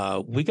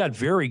 We got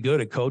very good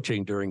at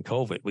coaching during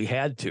COVID. We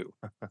had to,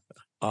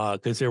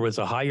 because there was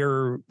a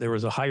higher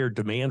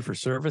demand for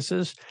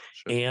services,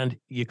 and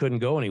you couldn't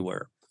go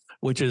anywhere.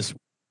 Which is,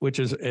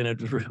 and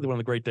it's really one of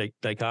the great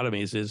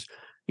dichotomies is,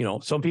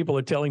 some people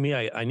are telling me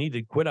I need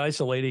to quit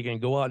isolating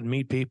and go out and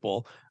meet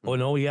people. Oh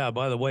no, yeah.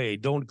 By the way,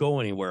 don't go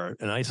anywhere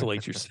and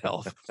isolate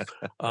yourself.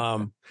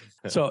 And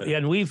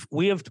we've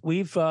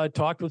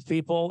talked with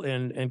people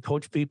and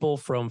coached people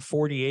from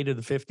 48 of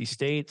the 50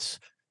 states,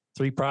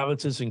 3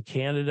 provinces in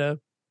Canada,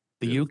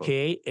 the Beautiful.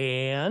 UK,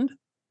 and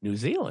New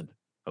Zealand.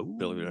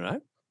 Believe it or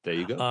not. There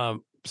you go.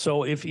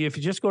 So if you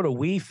just go to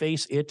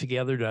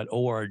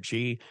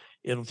wefaceittogether.org,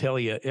 it'll tell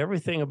you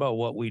everything about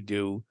what we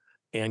do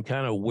and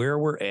kind of where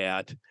we're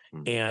at.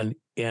 And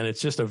it's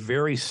just a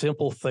very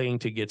simple thing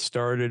to get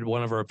started.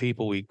 One of our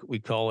people, we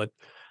call it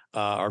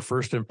our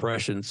first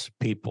impressions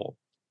people.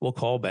 We'll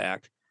call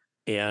back.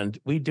 And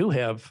we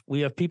have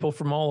people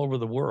from all over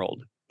the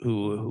world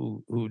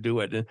who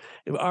do it. And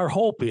our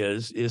hope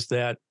is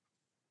that,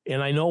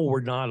 and I know we're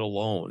not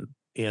alone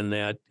in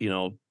that,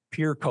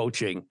 peer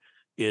coaching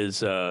is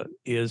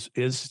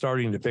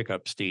starting to pick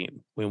up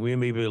steam. We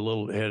may be a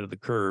little ahead of the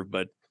curve,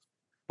 but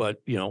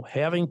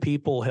having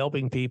people,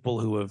 helping people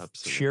who have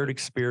shared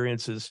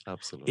experiences,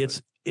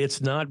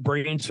 it's not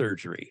brain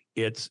surgery.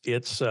 It's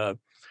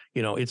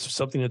it's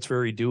something that's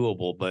very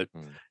doable. But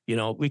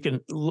Mm. we can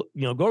go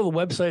to the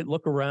website,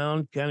 look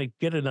around, kind of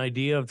get an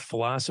idea of the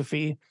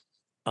philosophy.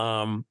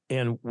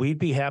 And we'd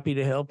be happy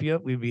to help you.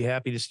 We'd be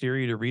happy to steer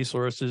you to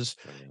resources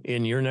Brilliant.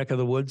 in your neck of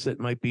the woods that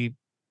might be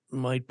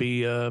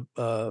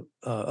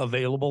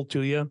available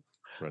to you.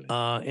 Brilliant.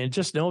 And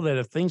just know that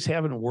if things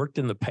haven't worked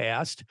in the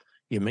past,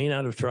 you may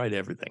not have tried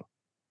everything.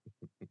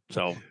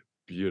 So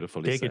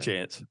Beautifully take a said.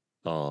 chance.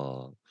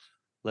 Oh,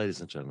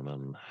 ladies and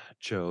gentlemen,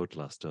 Joe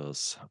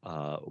Tlustos,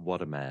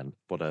 what a man,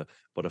 what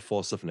a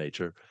force of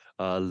nature.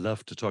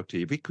 Love to talk to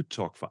you. We could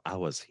talk for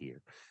hours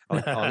here.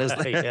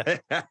 Honestly, Yeah.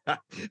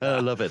 I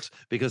love it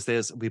because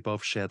we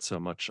both shared so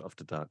much of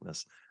the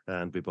darkness,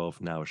 and we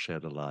both now share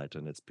the light,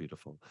 and it's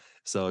beautiful.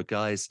 So,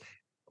 guys,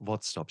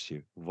 what stops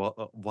you?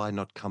 Why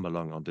not come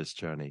along on this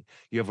journey?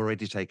 You have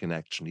already taken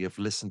action. You have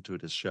listened to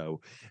this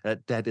show.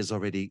 That is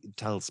already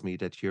tells me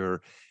that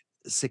you're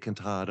sick and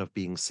tired of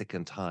being sick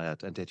and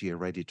tired and that you're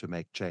ready to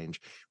make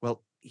change.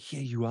 Well,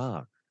 here you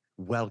are.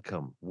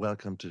 Welcome.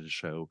 Welcome to the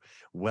show.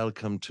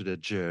 Welcome to the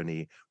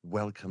journey.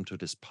 Welcome to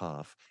this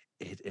path.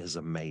 It is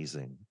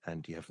amazing.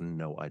 And you have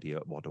no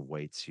idea what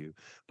awaits you.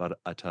 But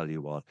I tell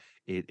you what,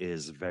 it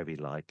is very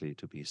likely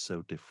to be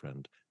so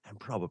different and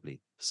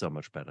probably so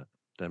much better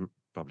than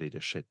probably the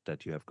shit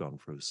that you have gone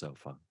through so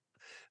far.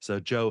 So,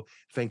 Joe,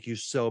 thank you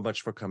so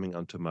much for coming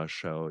onto my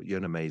show. You're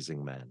an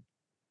amazing man.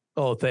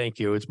 Oh, thank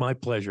you. It's my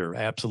pleasure.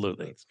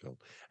 Absolutely. That's cool.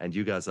 And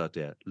you guys out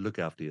there, look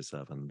after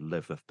yourself and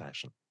live with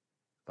passion.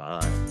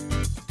 Bye.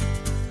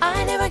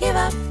 I never give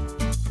up.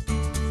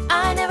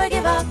 I never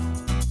give up.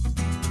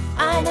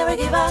 I never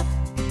give up.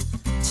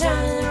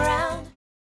 Turn around.